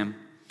the Lamb,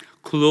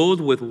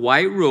 clothed with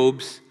white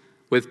robes,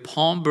 with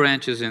palm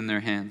branches in their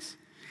hands,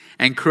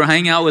 and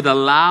crying out with a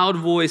loud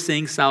voice,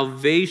 saying,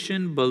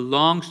 Salvation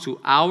belongs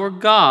to our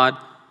God,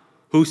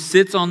 who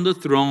sits on the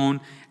throne,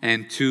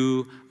 and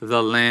to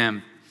the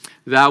Lamb."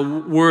 That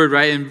word,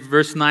 right, in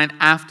verse 9,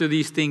 after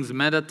these things,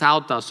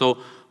 metatauta. So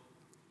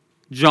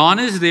John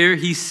is there.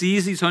 He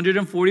sees these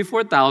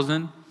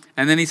 144,000.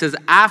 And then he says,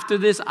 after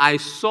this, I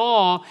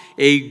saw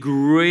a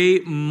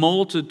great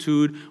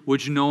multitude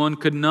which no one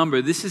could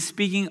number. This is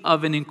speaking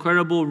of an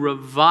incredible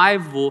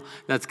revival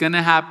that's going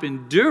to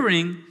happen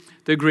during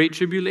the Great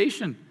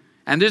Tribulation.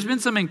 And there's been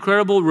some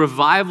incredible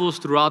revivals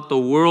throughout the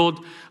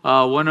world.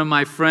 One of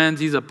my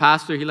friends, he's a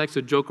pastor. He likes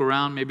to joke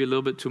around, maybe a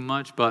little bit too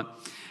much. But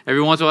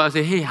every once in a while I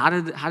say, hey, how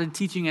did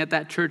teaching at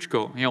that church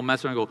go? He'll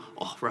mess around and go,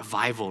 oh,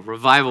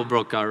 revival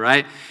broke out,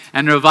 right?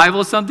 And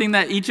revival is something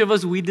that each of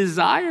us, we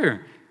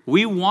desire.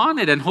 We want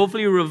it, and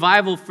hopefully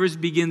revival first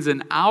begins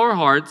in our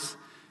hearts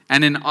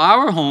and in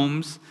our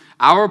homes.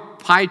 Our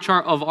pie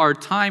chart of our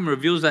time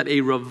reveals that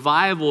a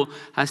revival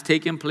has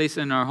taken place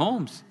in our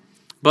homes.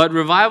 But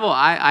revival,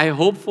 I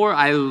hope for,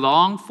 I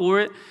long for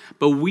it,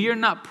 but we are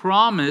not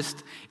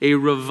promised a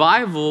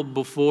revival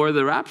before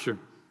the rapture.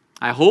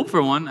 I hope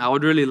for one. I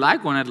would really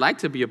like one. I'd like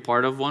to be a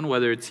part of one,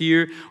 whether it's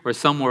here or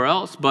somewhere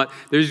else. But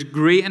there's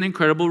great and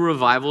incredible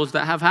revivals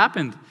that have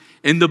happened.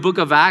 In the book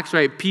of Acts,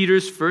 right,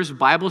 Peter's first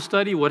Bible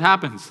study, what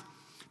happens?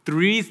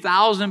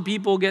 3,000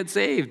 people get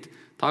saved.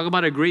 Talk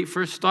about a great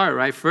first start,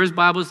 right? First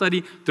Bible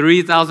study,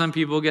 3,000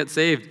 people get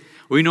saved.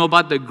 We know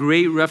about the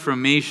Great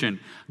Reformation,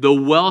 the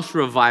Welsh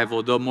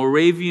Revival, the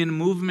Moravian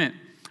movement.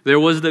 There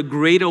was the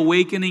Great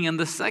Awakening and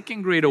the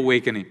Second Great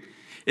Awakening.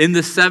 In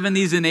the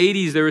 70s and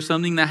 80s, there was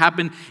something that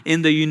happened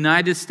in the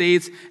United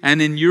States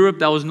and in Europe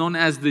that was known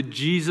as the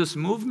Jesus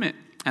Movement.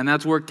 And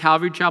that's where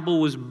Calvary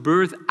Chapel was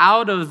birthed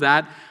out of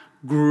that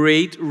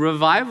great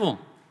revival.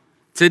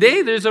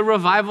 Today, there's a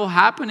revival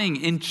happening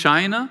in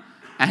China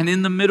and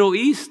in the Middle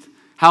East.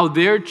 How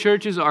their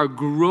churches are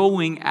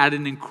growing at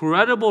an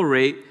incredible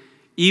rate,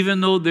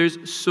 even though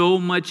there's so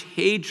much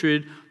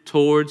hatred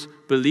towards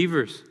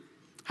believers.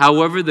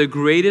 However, the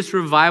greatest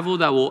revival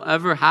that will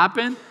ever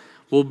happen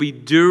will be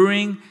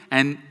during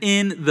and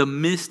in the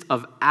midst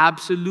of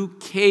absolute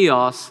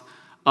chaos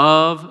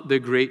of the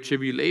Great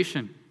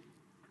Tribulation.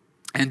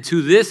 And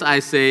to this I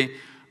say,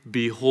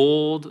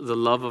 behold the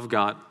love of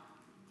God.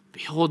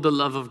 Behold the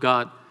love of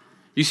God.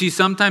 You see,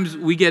 sometimes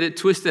we get it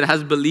twisted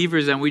as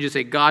believers and we just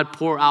say, God,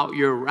 pour out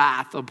your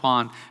wrath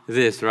upon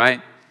this,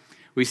 right?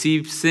 We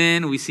see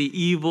sin, we see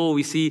evil,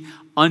 we see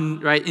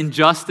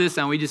injustice,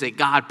 and we just say,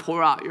 God,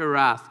 pour out your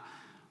wrath.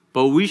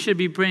 But we should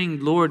be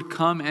praying, Lord,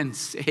 come and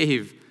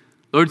save.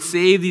 Lord,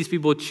 save these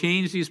people,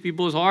 change these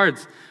people's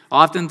hearts.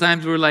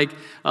 Oftentimes we're like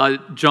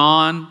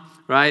John,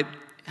 right?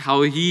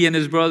 How he and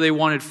his brother, they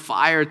wanted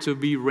fire to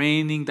be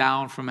raining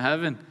down from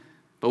heaven.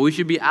 But we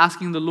should be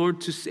asking the Lord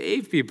to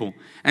save people.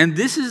 And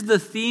this is the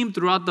theme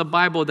throughout the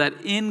Bible, that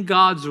in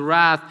God's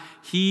wrath,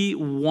 He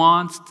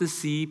wants to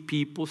see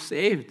people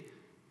saved.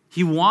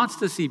 He wants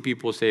to see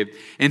people saved.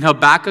 In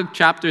Habakkuk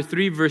chapter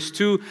 3, verse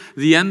 2,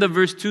 the end of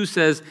verse 2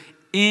 says,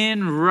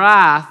 in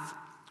wrath,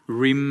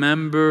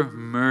 remember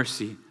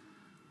mercy.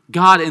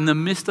 God, in the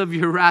midst of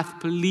your wrath,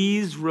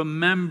 please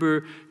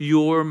remember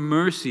your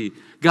mercy.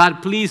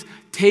 God, please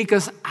take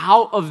us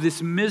out of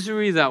this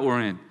misery that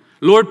we're in.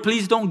 Lord,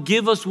 please don't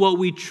give us what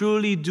we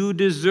truly do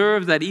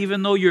deserve, that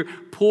even though you're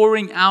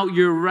pouring out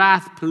your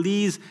wrath,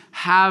 please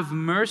have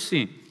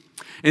mercy.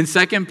 In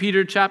 2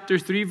 Peter chapter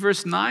 3,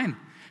 verse 9,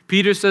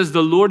 Peter says,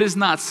 the Lord is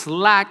not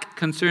slack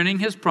concerning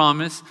his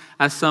promise,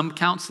 as some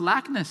count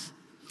slackness,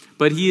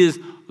 but he is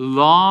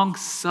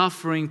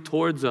long-suffering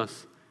towards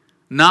us,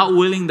 not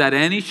willing that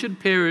any should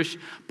perish,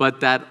 but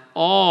that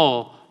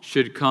all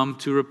should come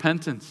to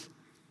repentance.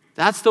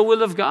 That's the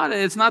will of God.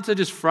 It's not to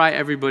just fry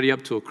everybody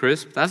up to a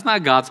crisp. That's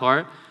not God's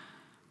heart.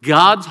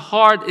 God's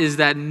heart is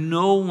that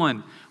no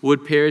one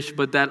would perish,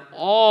 but that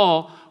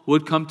all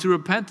would come to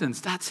repentance.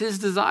 That's His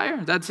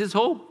desire. That's His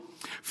hope.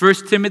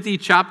 1 Timothy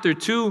chapter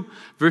 2,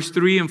 verse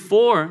 3 and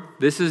 4.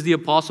 This is the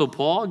Apostle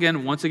Paul,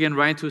 once again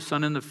writing to his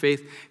son in the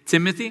faith,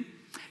 Timothy.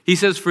 He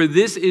says, for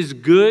this is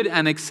good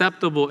and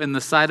acceptable in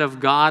the sight of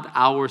God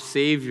our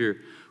Savior,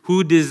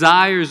 who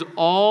desires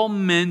all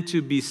men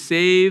to be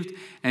saved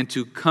and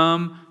to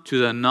come to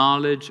the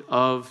knowledge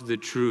of the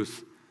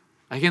truth.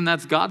 Again,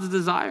 that's God's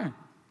desire.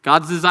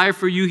 God's desire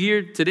for you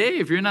here today,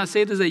 if you're not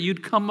saved, is that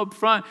you'd come up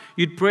front,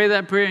 you'd pray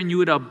that prayer, and you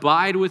would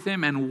abide with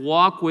Him and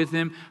walk with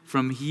Him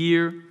from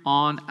here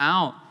on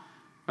out.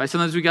 Right?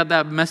 Sometimes we got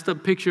that messed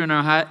up picture in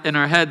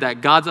our head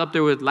that God's up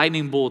there with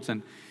lightning bolts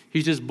and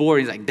He's just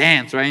bored. He's like,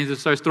 dance, right? He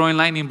just starts throwing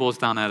lightning bolts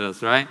down at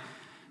us, right?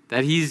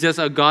 That He's just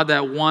a God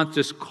that wants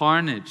just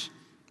carnage.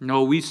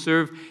 No, we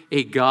serve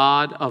a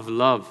God of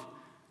love.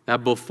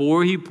 That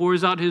before He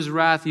pours out His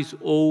wrath, He's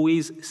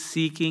always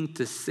seeking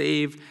to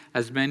save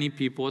as many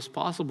people as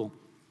possible.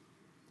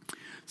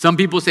 Some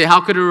people say, how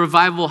could a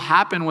revival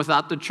happen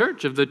without the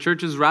church? If the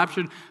church is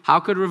raptured, how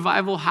could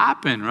revival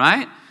happen,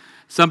 right?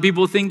 Some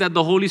people think that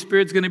the Holy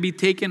Spirit's going to be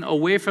taken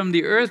away from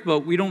the earth,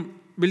 but we don't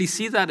really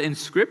see that in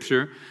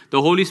Scripture.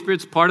 The Holy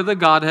Spirit's part of the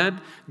Godhead.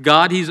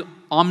 God, He's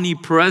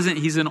omnipresent.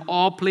 He's in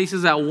all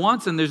places at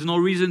once, and there's no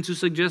reason to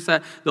suggest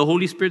that the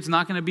Holy Spirit's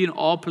not going to be in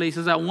all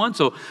places at once.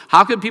 So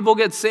how could people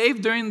get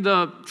saved during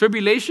the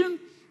tribulation?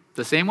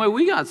 The same way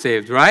we got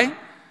saved, right?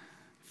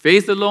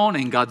 Faith alone,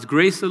 in God's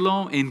grace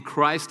alone, in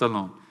Christ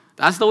alone.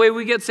 That's the way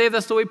we get saved.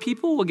 That's the way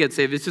people will get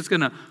saved. It's just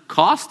going to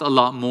cost a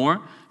lot more.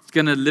 It's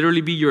going to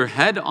literally be your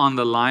head on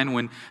the line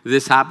when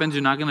this happens.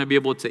 You're not going to be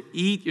able to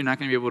eat. You're not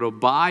going to be able to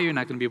buy. You're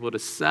not going to be able to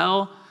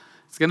sell.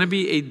 It's going to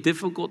be a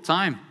difficult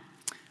time.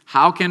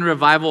 How can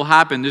revival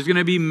happen? There's going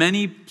to be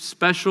many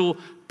special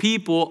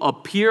people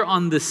appear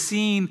on the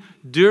scene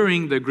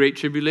during the Great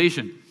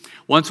Tribulation.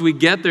 Once we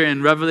get there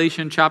in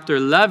Revelation chapter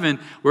 11,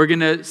 we're going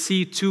to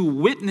see two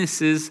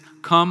witnesses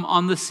come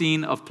on the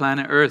scene of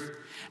planet Earth.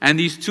 And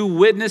these two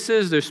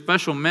witnesses, they're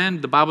special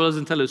men. The Bible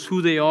doesn't tell us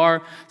who they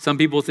are. Some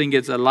people think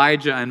it's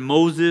Elijah and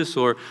Moses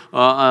or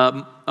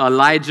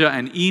Elijah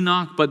and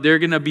Enoch, but they're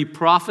going to be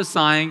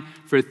prophesying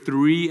for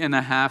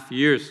 3.5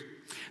 years.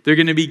 They're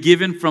going to be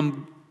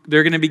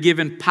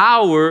given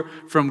power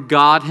from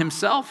God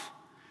Himself.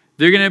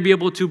 They're going to be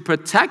able to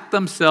protect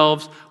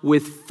themselves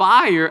with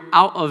fire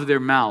out of their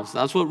mouths.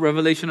 That's what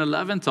Revelation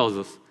 11 tells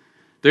us.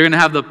 They're going to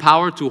have the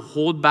power to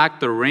hold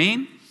back the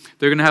rain.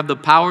 They're going to have the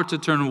power to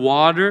turn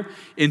water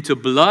into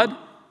blood.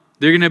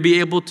 They're going to be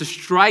able to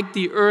strike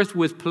the earth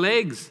with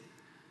plagues.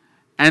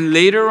 And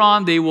later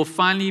on, they will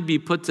finally be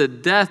put to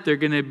death. They're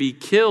going to be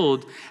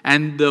killed.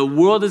 And the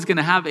world is going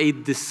to have a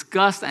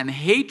disgust and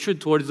hatred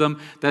towards them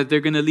that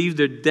they're going to leave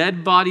their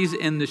dead bodies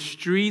in the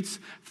streets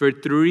for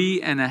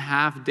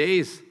 3.5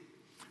 days.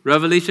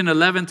 Revelation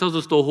 11 tells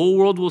us the whole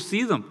world will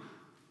see them.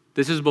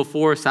 This is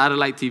before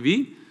satellite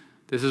TV.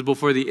 This is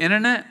before the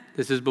internet.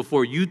 This is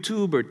before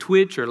YouTube or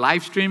Twitch or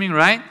live streaming,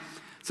 right?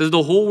 It says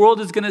the whole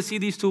world is going to see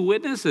these two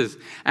witnesses.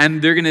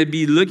 And they're going to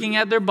be looking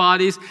at their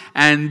bodies.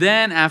 And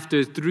then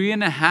after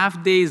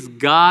 3.5 days,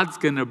 God's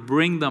going to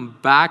bring them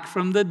back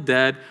from the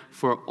dead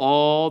for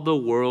all the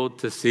world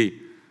to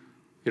see.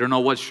 You don't know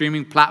what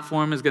streaming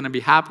platform is going to be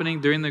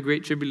happening during the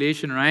Great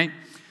Tribulation, right?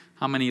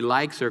 How many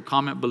likes or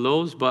comment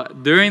belows.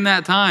 But during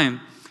that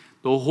time,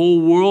 the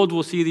whole world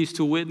will see these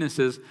two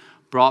witnesses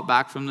brought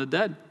back from the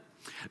dead.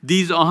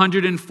 These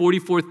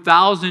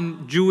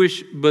 144,000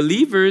 Jewish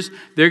believers,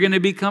 they're going to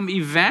become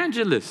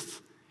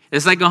evangelists.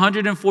 It's like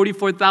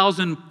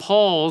 144,000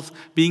 Pauls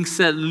being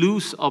set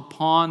loose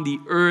upon the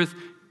earth,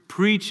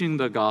 preaching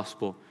the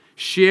gospel,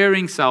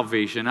 sharing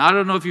salvation. I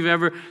don't know if you've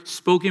ever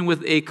spoken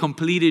with a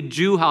completed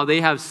Jew, how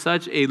they have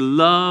such a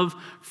love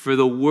for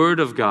the Word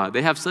of God.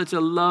 They have such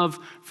a love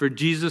for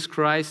Jesus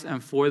Christ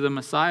and for the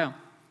Messiah.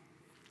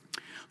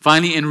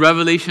 Finally, in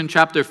Revelation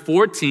chapter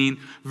 14,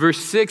 verse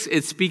 6,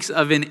 it speaks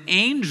of an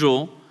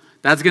angel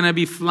that's going to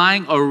be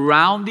flying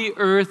around the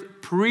earth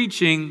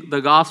preaching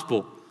the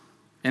gospel.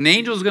 An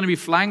angel is going to be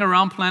flying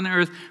around planet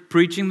Earth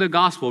preaching the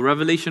gospel.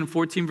 Revelation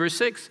 14, verse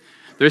 6.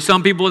 There's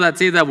some people that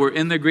say that we're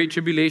in the Great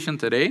Tribulation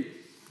today.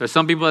 There's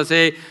some people that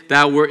say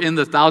that we're in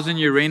the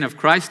 1,000-year reign of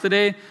Christ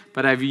today,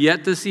 but I've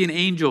yet to see an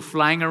angel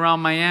flying around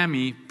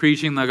Miami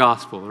preaching the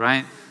gospel,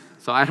 right?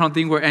 So I don't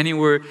think we're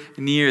anywhere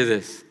near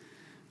this.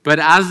 But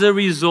as a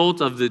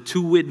result of the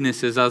two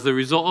witnesses, as a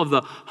result of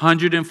the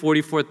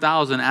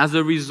 144,000, as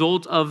a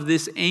result of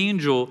this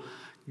angel,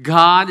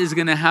 God is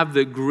going to have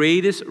the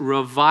greatest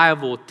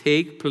revival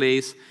take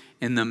place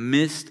in the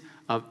midst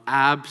of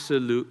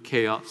absolute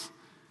chaos.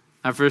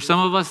 And for some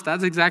of us,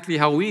 that's exactly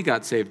how we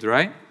got saved,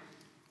 right?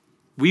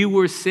 We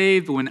were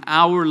saved when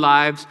our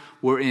lives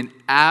were in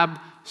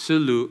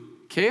absolute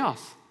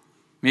chaos.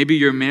 Maybe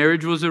your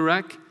marriage was a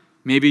wreck.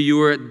 Maybe you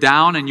were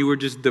down and you were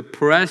just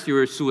depressed. You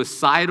were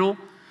suicidal.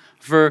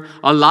 For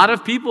a lot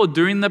of people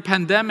during the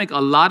pandemic, a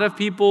lot of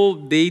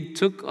people, they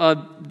took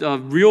a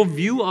real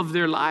view of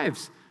their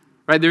lives.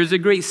 Right? There's a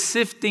great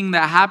sifting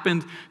that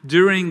happened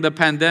during the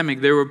pandemic.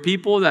 There were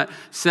people that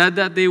said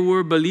that they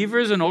were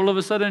believers, and all of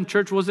a sudden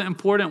church wasn't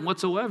important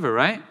whatsoever,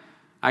 right?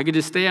 I could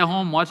just stay at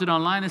home, watch it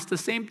online. It's the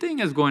same thing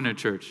as going to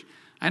church.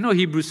 I know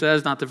Hebrews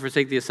says not to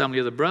forsake the assembly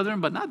of the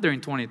brethren, but not during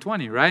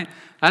 2020, right?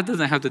 That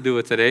doesn't have to do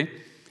with today.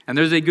 And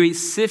there's a great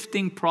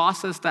sifting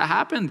process that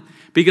happened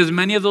because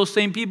many of those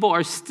same people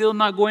are still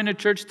not going to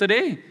church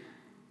today.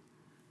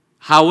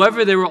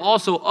 However, there were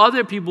also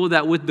other people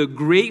that with the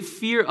great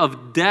fear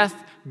of death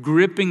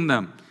gripping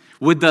them,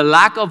 with the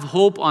lack of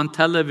hope on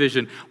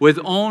television, with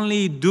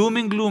only doom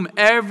and gloom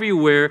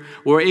everywhere,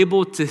 were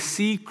able to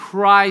see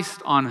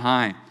Christ on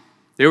high.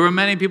 There were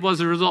many people as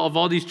a result of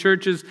all these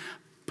churches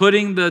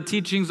putting the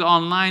teachings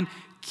online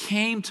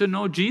came to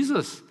know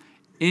Jesus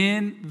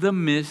in the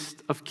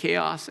midst of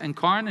chaos and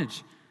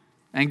carnage.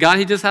 And God,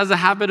 He just has a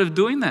habit of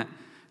doing that.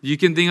 You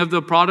can think of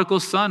the prodigal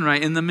son,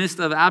 right? In the midst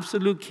of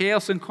absolute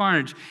chaos and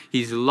carnage.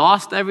 He's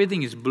lost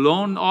everything. He's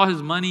blown all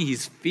his money.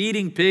 He's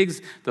feeding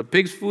pigs. The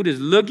pig's food is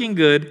looking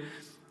good.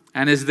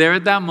 And it's there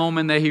at that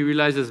moment that he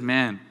realizes,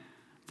 man,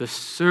 the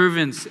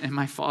servants in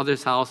my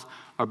father's house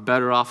are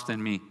better off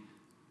than me.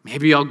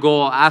 Maybe I'll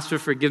go, I'll ask for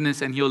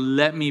forgiveness, and He'll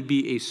let me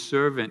be a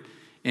servant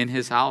in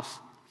His house.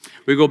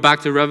 We go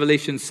back to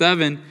Revelation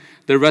 7.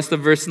 The rest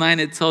of verse 9,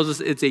 it tells us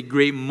it's a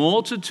great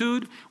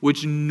multitude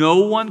which no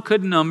one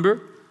could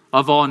number,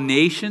 of all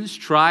nations,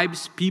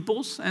 tribes,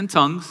 peoples, and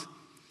tongues,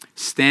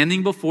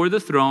 standing before the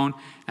throne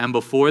and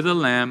before the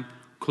Lamb,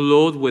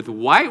 clothed with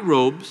white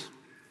robes,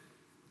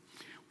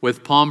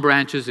 with palm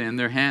branches in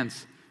their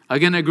hands.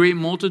 Again, a great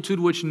multitude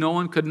which no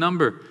one could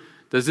number.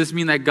 Does this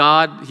mean that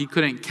God, He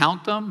couldn't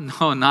count them?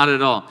 No, not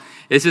at all.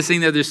 It's just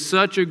saying that there's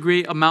such a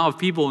great amount of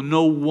people,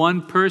 no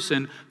one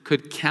person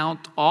could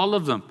count all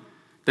of them.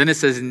 Then it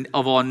says,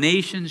 of all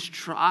nations,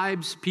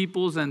 tribes,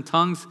 peoples, and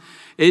tongues.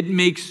 It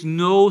makes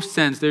no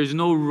sense. There's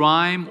no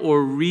rhyme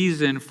or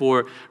reason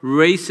for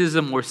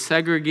racism or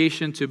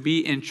segregation to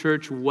be in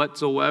church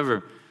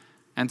whatsoever.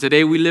 And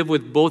today we live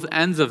with both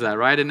ends of that,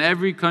 right? In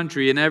every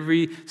country, in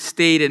every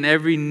state, in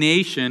every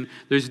nation,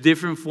 there's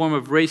different form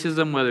of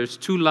racism, whether it's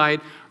too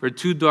light or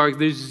too dark.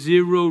 There's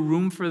zero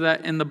room for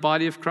that in the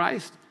body of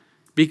Christ.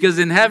 Because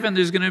in heaven,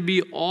 there's going to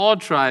be all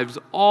tribes,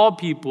 all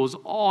peoples,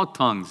 all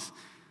tongues.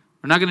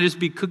 We're not going to just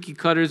be cookie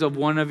cutters of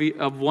one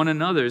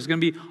another. There's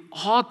going to be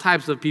all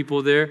types of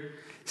people there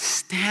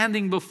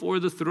standing before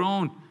the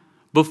throne,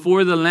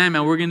 before the Lamb,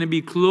 and we're going to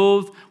be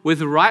clothed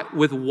with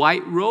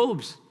white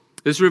robes.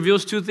 This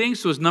reveals two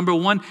things to us. Number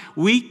one,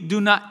 we do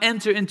not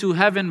enter into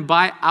heaven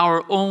by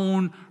our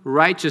own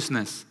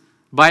righteousness,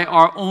 by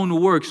our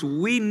own works.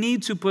 We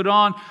need to put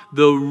on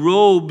the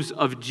robes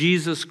of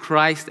Jesus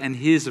Christ and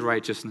His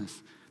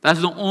righteousness.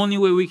 That's the only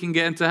way we can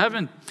get into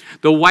heaven.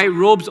 The white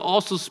robes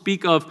also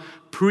speak of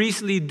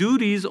priestly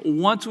duties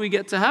once we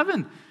get to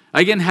heaven.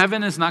 Again,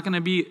 heaven is not going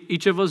to be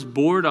each of us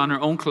bored on our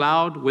own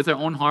cloud with our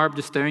own harp,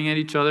 just staring at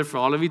each other for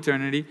all of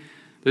eternity.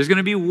 There's going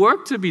to be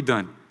work to be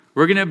done.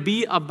 We're going to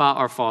be about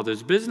our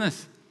Father's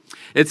business.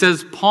 It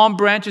says palm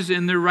branches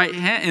in their right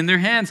hand, in their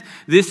hands.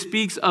 This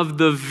speaks of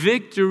the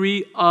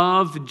victory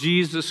of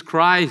Jesus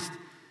Christ.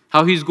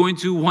 How he's going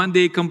to one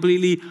day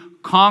completely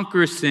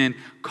conquer sin,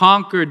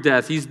 conquer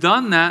death. He's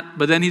done that,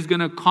 but then he's going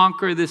to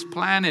conquer this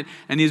planet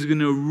and he's going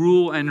to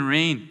rule and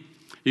reign.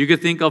 You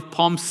could think of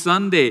Palm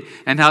Sunday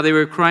and how they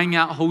were crying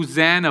out,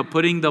 Hosanna,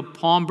 putting the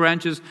palm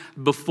branches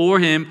before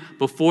him,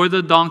 before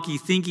the donkey,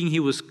 thinking he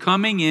was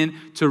coming in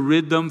to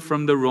rid them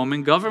from the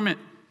Roman government.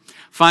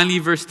 Finally,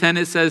 verse 10,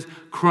 it says,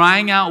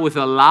 crying out with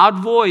a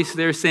loud voice,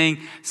 they're saying,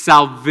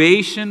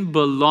 salvation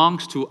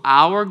belongs to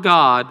our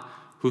God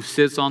who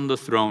sits on the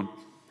throne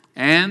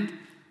and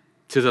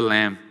to the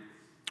Lamb.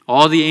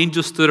 All the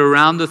angels stood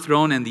around the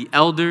throne and the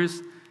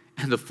elders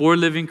and the four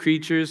living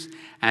creatures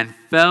and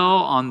fell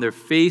on their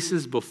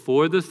faces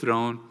before the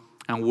throne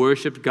and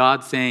worshiped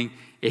God, saying,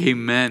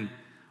 Amen.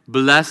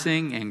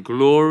 Blessing and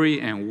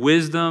glory and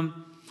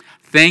wisdom,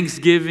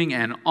 thanksgiving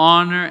and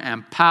honor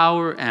and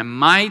power and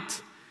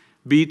might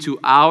be to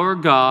our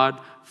God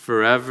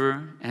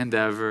forever and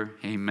ever.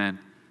 Amen.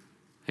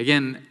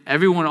 Again,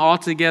 everyone all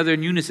together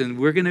in unison,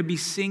 we're going to be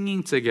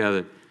singing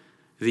together.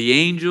 The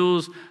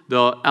angels,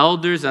 the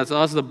elders, that's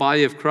us, the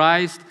body of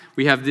Christ.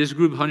 We have this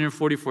group,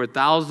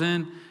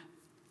 144,000.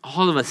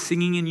 All of us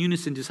singing in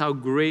unison just how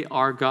great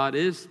our God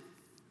is.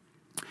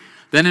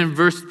 Then in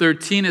verse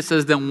 13 it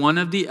says, then one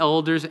of the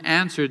elders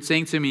answered,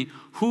 saying to me,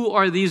 who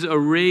are these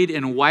arrayed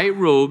in white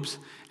robes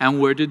and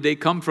where did they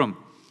come from?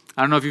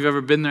 I don't know if you've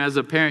ever been there as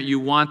a parent. You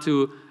want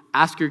to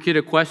ask your kid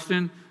a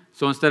question.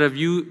 So instead of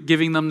you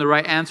giving them the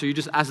right answer, you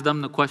just ask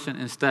them the question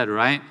instead,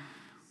 right?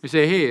 You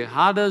say, hey,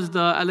 how does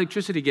the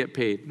electricity get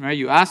paid? Right?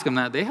 You ask them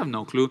that. They have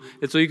no clue.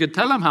 It's so you could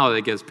tell them how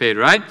it gets paid,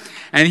 right?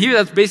 And here,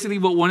 that's basically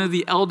what one of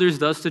the elders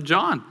does to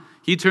John.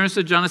 He turns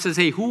to John and says,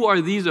 hey, who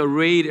are these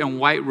arrayed in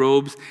white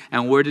robes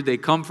and where did they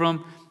come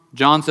from?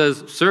 John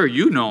says, sir,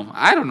 you know.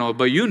 I don't know,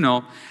 but you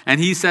know.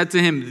 And he said to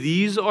him,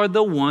 these are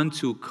the ones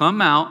who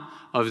come out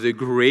of the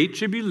great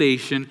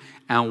tribulation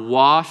and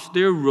washed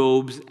their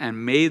robes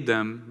and made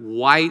them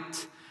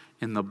white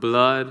in the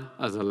blood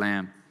of the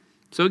Lamb.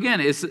 So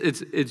again,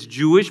 it's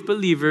Jewish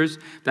believers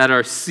that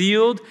are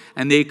sealed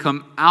and they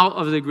come out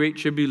of the great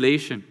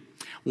tribulation.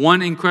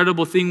 One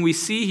incredible thing we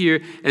see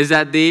here is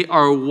that they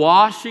are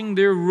washing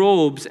their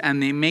robes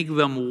and they make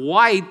them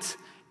white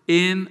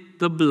in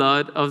the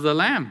blood of the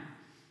Lamb.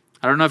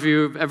 I don't know if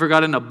you've ever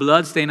gotten a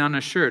blood stain on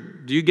a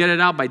shirt. Do you get it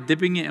out by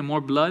dipping it in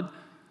more blood?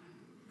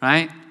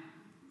 Right?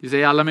 You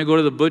say, let me go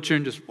to the butcher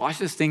and just wash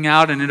this thing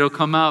out and it'll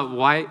come out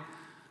white.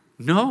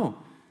 No.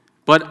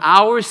 But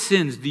our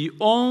sins, the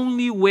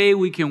only way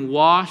we can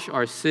wash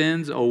our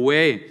sins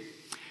away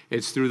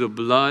is through the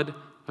blood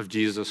of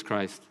Jesus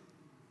Christ.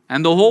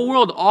 And the whole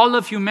world, all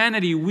of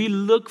humanity, we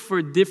look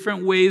for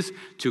different ways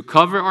to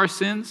cover our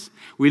sins.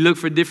 We look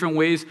for different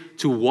ways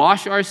to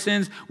wash our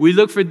sins. We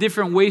look for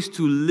different ways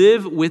to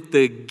live with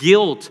the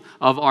guilt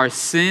of our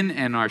sin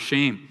and our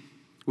shame.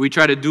 We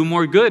try to do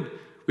more good.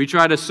 We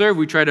try to serve.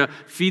 We try to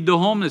feed the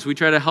homeless. We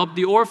try to help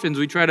the orphans.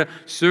 We try to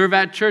serve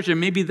at church.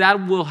 And maybe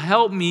that will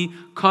help me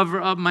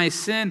cover up my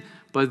sin.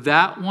 But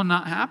that will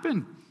not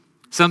happen.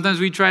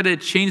 Sometimes we try to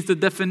change the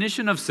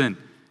definition of sin.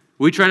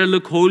 We try to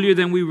look holier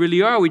than we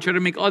really are. We try to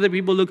make other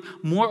people look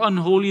more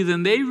unholy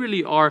than they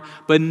really are.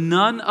 But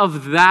none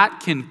of that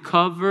can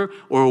cover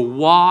or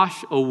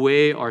wash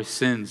away our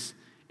sins.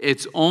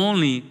 It's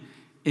only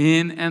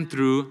in and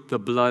through the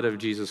blood of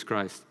Jesus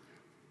Christ.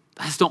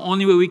 That's the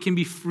only way we can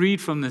be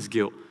freed from this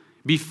guilt,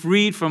 be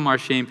freed from our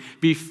shame,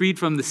 be freed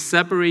from the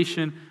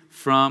separation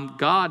from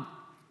God.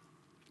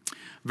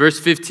 Verse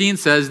 15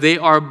 says,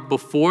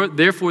 therefore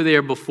they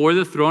are before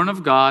the throne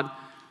of God,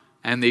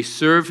 and they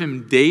serve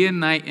him day and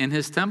night in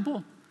his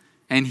temple.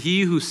 And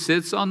he who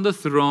sits on the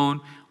throne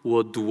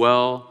will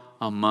dwell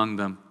among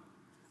them.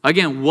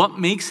 Again, what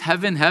makes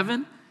heaven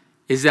heaven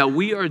is that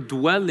we are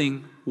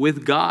dwelling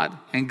with God,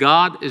 and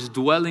God is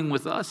dwelling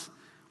with us.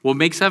 What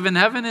makes heaven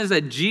heaven is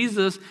that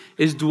Jesus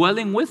is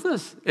dwelling with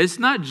us. It's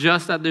not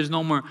just that there's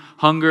no more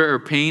hunger or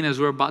pain as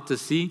we're about to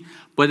see,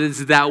 but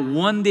it's that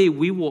one day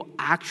we will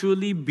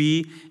actually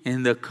be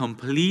in the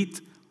complete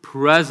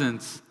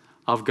presence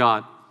of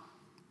God.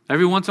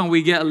 Every once in a while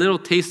we get a little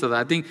taste of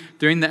that. I think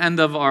during the end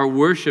of our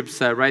worship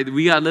set, right,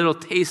 we got a little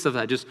taste of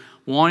that, just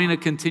wanting to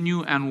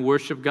continue and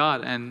worship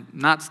God and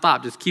not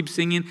stop, just keep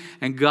singing,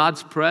 and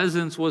God's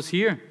presence was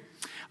here.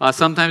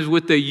 Sometimes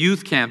with the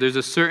youth camp, there's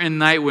a certain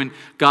night when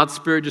God's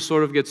Spirit just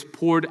sort of gets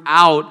poured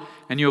out,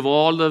 and you have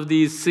all of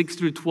these 6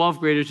 through 12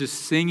 graders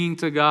just singing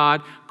to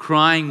God,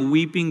 crying,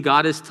 weeping.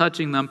 God is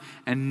touching them,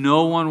 and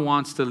no one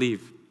wants to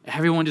leave.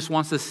 Everyone just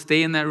wants to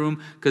stay in that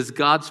room because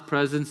God's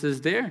presence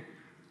is there.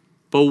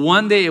 But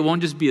one day, it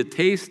won't just be a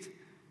taste.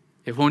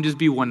 It won't just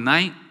be one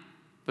night,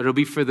 but it'll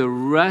be for the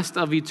rest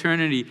of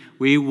eternity.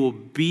 We will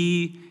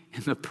be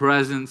in the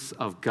presence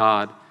of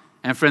God.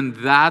 And friend,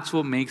 that's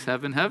what makes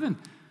heaven heaven.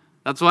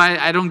 That's why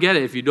I don't get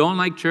it. If you don't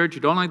like church,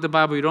 you don't like the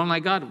Bible, you don't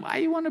like God, why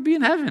you want to be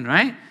in heaven,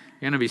 right? You're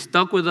going to be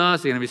stuck with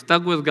us. You're going to be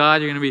stuck with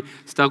God. You're going to be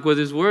stuck with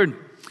His Word.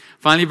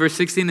 Finally, verse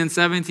 16 and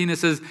 17, it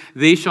says,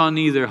 they shall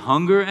neither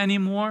hunger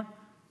anymore,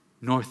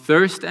 nor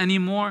thirst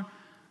anymore.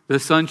 The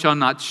sun shall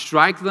not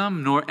strike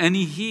them, nor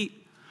any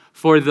heat.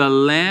 For the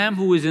Lamb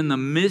who is in the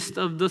midst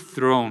of the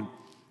throne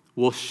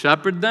will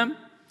shepherd them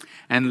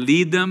and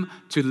lead them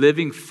to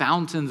living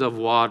fountains of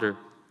water.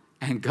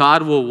 And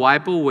God will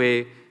wipe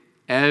away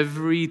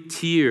every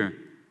tear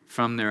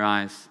from their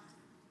eyes.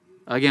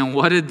 Again,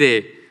 what a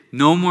day.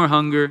 No more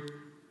hunger,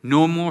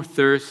 no more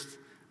thirst,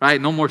 right?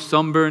 No more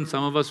sunburn.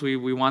 Some of us,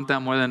 we want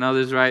that more than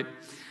others, right?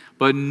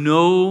 But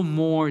no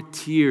more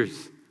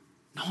tears.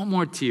 No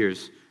more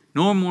tears.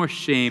 No more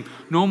shame.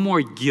 No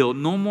more guilt.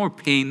 No more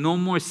pain. No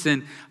more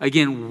sin.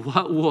 Again,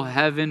 what will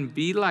heaven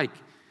be like?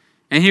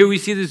 And here we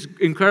see this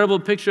incredible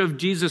picture of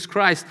Jesus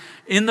Christ.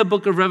 In the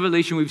book of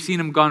Revelation, we've seen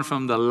him gone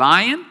from the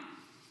lion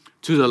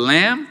to the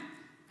lamb.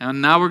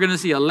 And now we're going to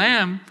see a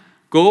lamb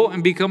go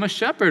and become a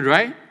shepherd,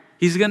 right?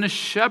 He's going to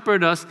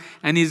shepherd us,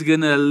 and he's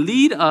going to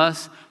lead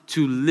us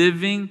to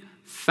living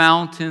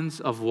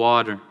fountains of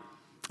water.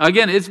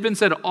 Again, it's been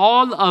said,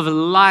 all of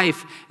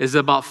life is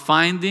about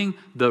finding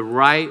the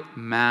right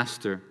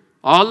master.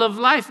 All of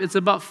life, it's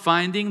about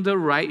finding the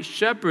right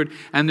shepherd.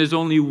 And there's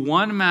only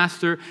one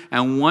master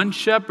and one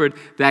shepherd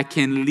that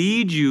can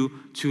lead you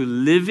to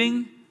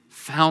living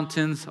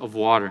fountains of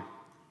water.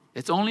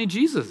 It's only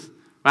Jesus.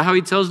 Right? How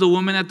he tells the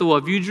woman at the well,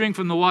 if you drink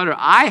from the water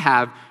I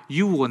have,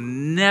 you will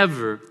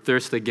never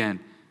thirst again.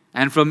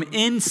 And from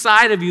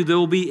inside of you, there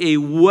will be a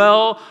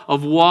well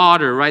of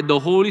water, right? The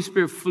Holy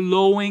Spirit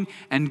flowing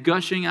and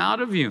gushing out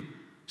of you.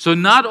 So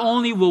not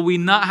only will we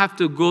not have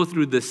to go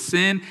through the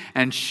sin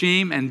and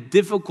shame and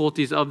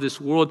difficulties of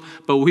this world,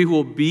 but we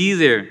will be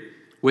there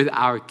with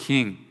our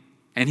King.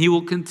 And he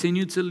will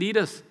continue to lead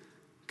us,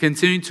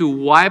 continue to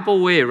wipe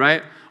away,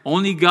 right?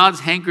 Only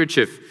God's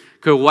handkerchief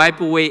could wipe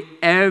away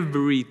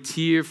every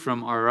tear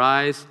from our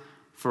eyes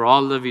for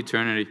all of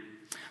eternity.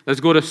 Let's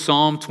go to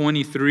Psalm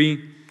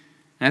 23.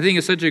 And I think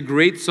it's such a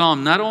great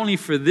psalm, not only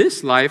for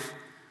this life,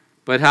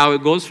 but how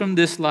it goes from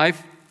this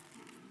life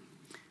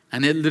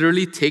and it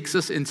literally takes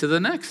us into the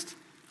next.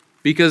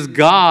 Because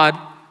God,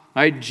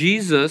 right,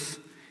 Jesus,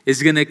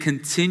 is going to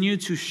continue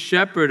to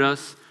shepherd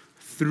us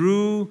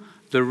through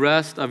the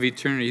rest of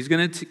eternity. He's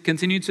going to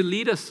continue to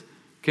lead us,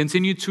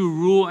 continue to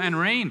rule and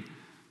reign.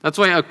 That's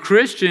why a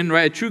Christian,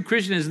 right, a true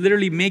Christian is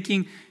literally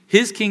making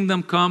his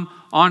kingdom come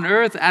on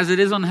earth as it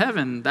is on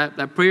heaven.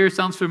 That prayer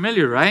sounds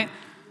familiar, right?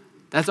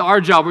 That's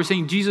our job. We're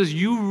saying, Jesus,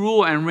 you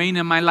rule and reign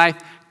in my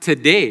life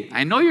today.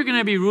 I know you're going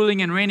to be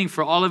ruling and reigning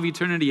for all of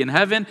eternity in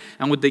heaven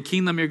and with the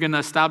kingdom you're going to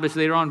establish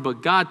later on.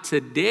 But God,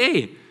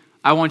 today,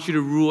 I want you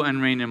to rule and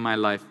reign in my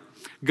life.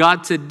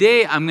 God,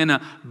 today, I'm going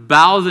to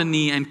bow the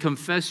knee and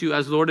confess you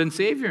as Lord and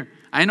Savior.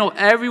 I know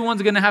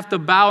everyone's going to have to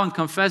bow and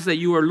confess that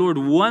you are Lord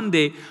one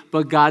day.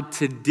 But God,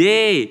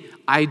 today,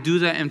 I do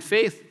that in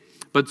faith.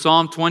 But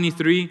Psalm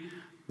 23,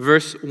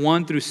 verse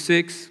 1 through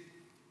 6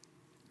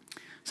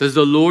 says,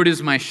 the Lord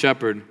is my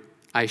shepherd,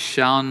 I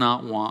shall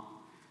not want.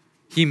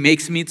 He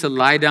makes me to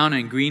lie down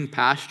in green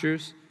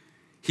pastures.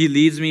 He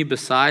leads me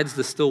beside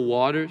the still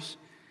waters.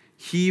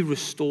 He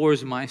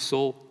restores my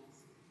soul.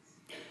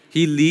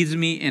 He leads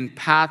me in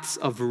paths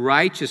of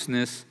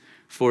righteousness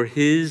for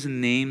his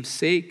name's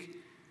sake.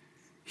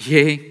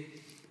 Yea,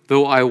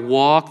 though I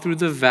walk through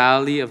the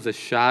valley of the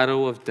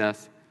shadow of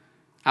death,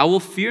 I will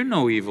fear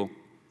no evil,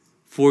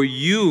 for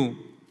you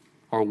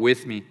are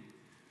with me.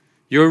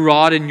 Your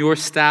rod and your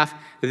staff,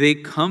 they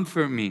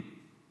comfort me.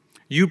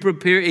 You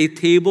prepare a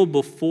table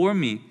before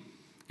me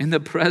in the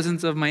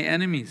presence of my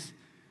enemies.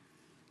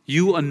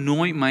 You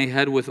anoint my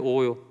head with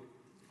oil,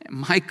 and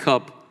my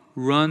cup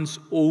runs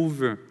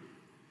over.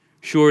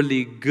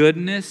 Surely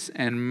goodness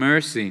and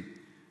mercy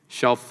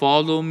shall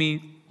follow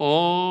me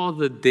all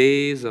the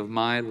days of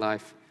my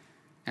life,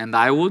 and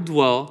I will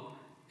dwell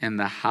in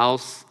the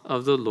house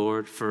of the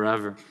Lord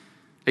forever.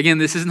 Again,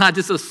 this is not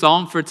just a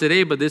psalm for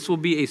today, but this will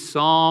be a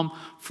psalm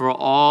for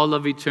all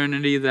of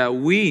eternity, that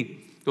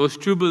we, those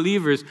true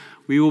believers,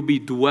 we will be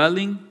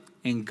dwelling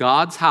in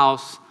God's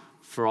house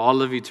for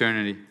all of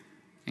eternity.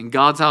 In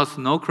God's house,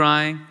 no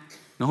crying,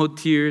 no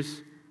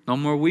tears, no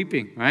more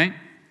weeping, right?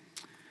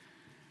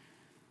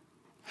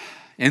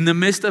 In the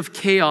midst of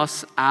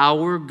chaos,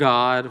 our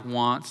God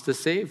wants to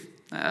save.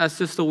 That's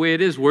just the way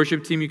it is.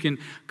 Worship team, you can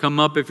come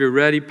up if you're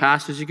ready.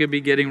 Pastors, you could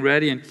be getting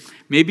ready. And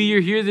maybe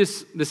you're here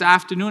this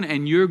afternoon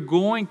and you're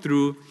going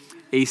through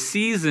a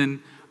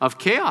season of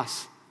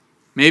chaos.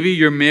 Maybe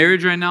your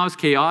marriage right now is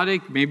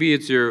chaotic. Maybe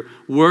it's your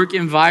work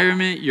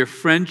environment, your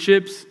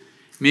friendships.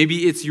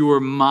 Maybe it's your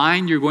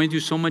mind. You're going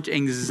through so much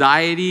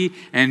anxiety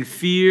and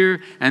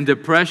fear and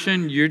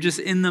depression. You're just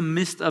in the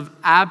midst of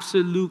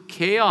absolute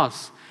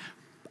chaos.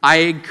 I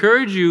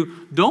encourage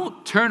you,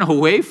 don't turn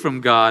away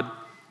from God.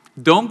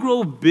 Don't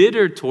grow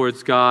bitter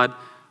towards God,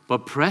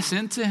 but press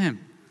into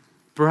him.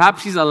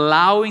 Perhaps he's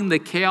allowing the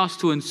chaos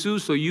to ensue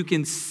so you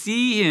can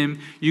see him,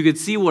 you can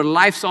see what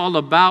life's all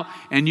about,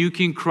 and you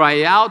can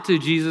cry out to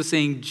Jesus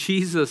saying,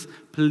 Jesus,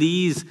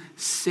 please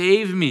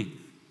save me.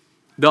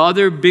 The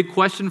other big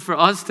question for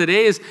us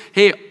today is,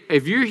 hey,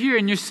 if you're here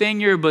and you're saying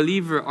you're a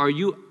believer, are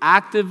you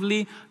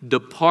actively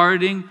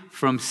departing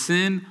from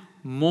sin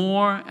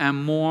more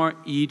and more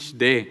each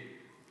day?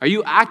 Are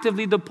you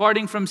actively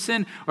departing from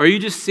sin? Or are you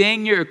just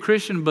saying you're a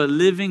Christian but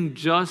living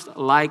just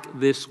like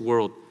this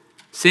world?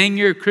 Saying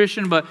you're a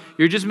Christian but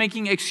you're just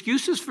making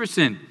excuses for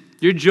sin.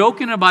 You're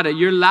joking about it.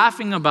 You're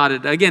laughing about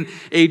it. Again,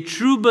 a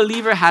true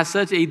believer has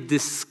such a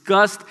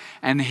disgust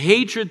and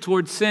hatred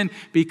towards sin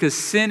because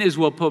sin is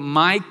what put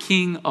my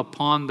King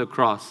upon the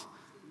cross.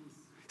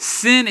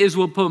 Sin is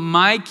what put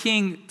my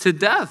King to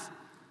death.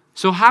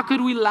 So how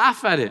could we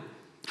laugh at it?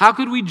 How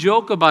could we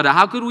joke about it?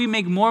 How could we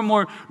make more and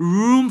more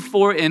room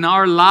for it in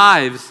our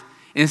lives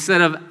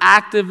instead of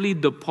actively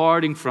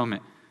departing from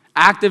it?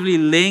 Actively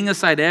laying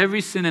aside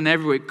every sin and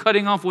every way,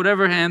 cutting off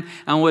whatever hand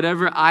and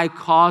whatever eye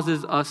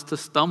causes us to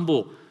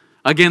stumble.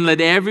 Again,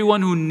 let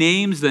everyone who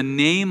names the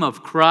name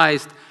of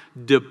Christ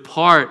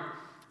depart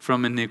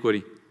from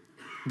iniquity.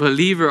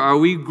 Believer, are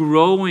we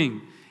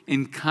growing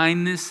in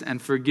kindness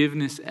and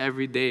forgiveness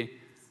every day?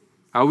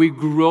 Are we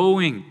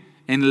growing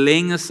in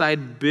laying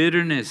aside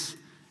bitterness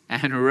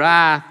and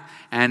wrath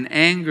and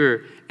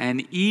anger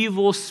and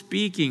evil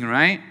speaking,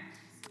 right?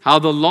 How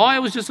the law, it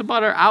was just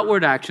about our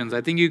outward actions.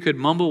 I think you could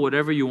mumble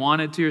whatever you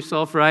wanted to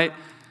yourself, right?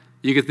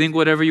 You could think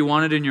whatever you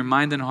wanted in your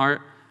mind and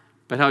heart.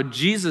 But how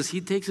Jesus,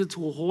 he takes it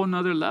to a whole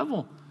nother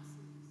level.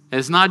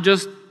 It's not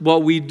just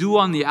what we do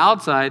on the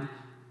outside,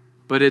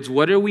 but it's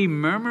what are we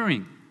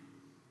murmuring?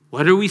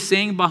 What are we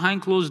saying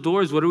behind closed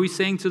doors? What are we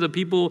saying to the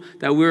people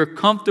that we're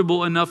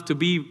comfortable enough to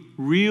be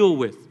real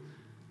with?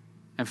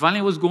 And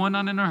finally, what's going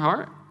on in our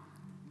heart?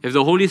 If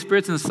the Holy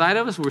Spirit's inside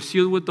of us, we're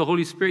sealed with the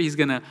Holy Spirit. He's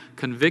going to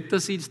convict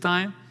us each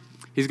time.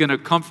 He's going to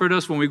comfort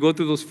us when we go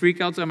through those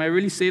freakouts. Am I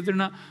really saved or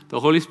not? The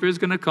Holy Spirit's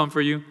going to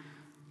comfort you,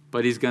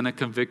 but He's going to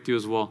convict you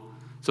as well.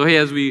 So hey,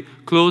 as we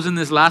close in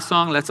this last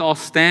song, let's all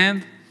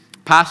stand.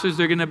 Pastors,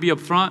 they're going to be up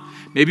front.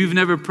 Maybe you've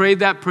never prayed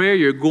that prayer.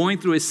 You're going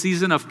through a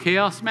season of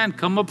chaos. Man,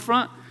 come up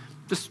front.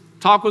 Just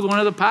talk with one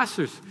of the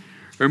pastors.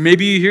 Or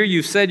maybe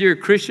you've said you're a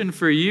Christian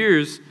for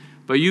years,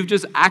 but you've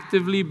just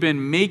actively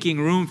been making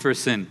room for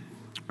sin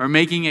or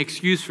making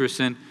excuse for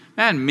sin.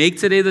 Man, make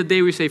today the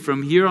day we say,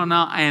 from here on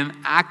out, I am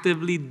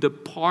actively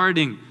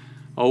departing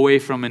away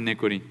from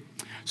iniquity.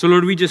 So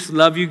Lord, we just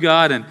love you,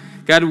 God. And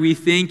God, we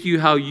thank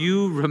you how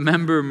you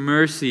remember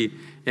mercy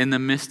in the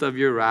midst of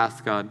your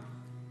wrath, God.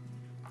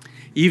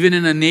 Even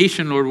in a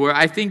nation, Lord, where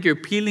I think you're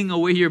peeling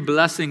away your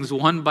blessings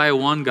one by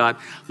one, God.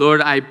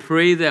 Lord, I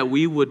pray that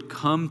we would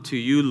come to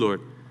you,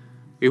 Lord.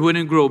 We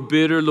wouldn't grow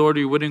bitter, Lord.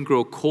 We wouldn't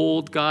grow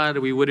cold, God.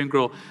 We wouldn't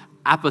grow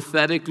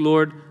apathetic,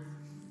 Lord.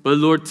 But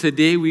Lord,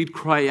 today we'd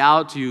cry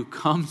out to you,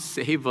 come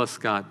save us,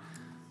 God.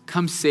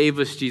 Come save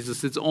us,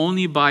 Jesus. It's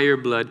only by your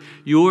blood.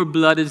 Your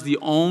blood is the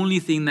only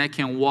thing that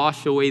can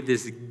wash away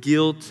this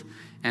guilt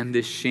and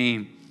this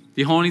shame.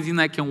 The only thing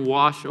that can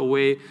wash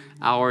away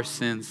our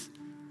sins.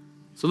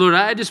 So Lord,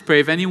 I just pray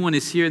if anyone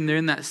is here and they're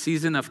in that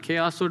season of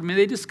chaos, Lord, may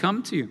they just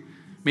come to you.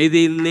 May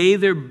they lay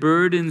their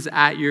burdens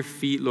at your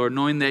feet, Lord,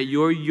 knowing that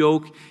your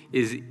yoke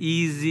is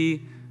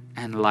easy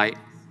and light.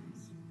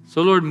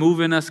 So Lord,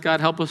 move in us,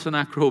 God. Help us to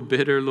not grow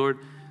bitter, Lord.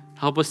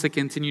 Help us to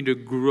continue to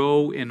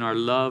grow in our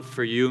love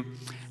for you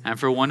and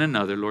for one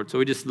another, Lord. So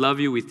we just love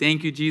you. We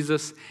thank you,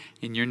 Jesus.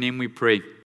 In your name we pray.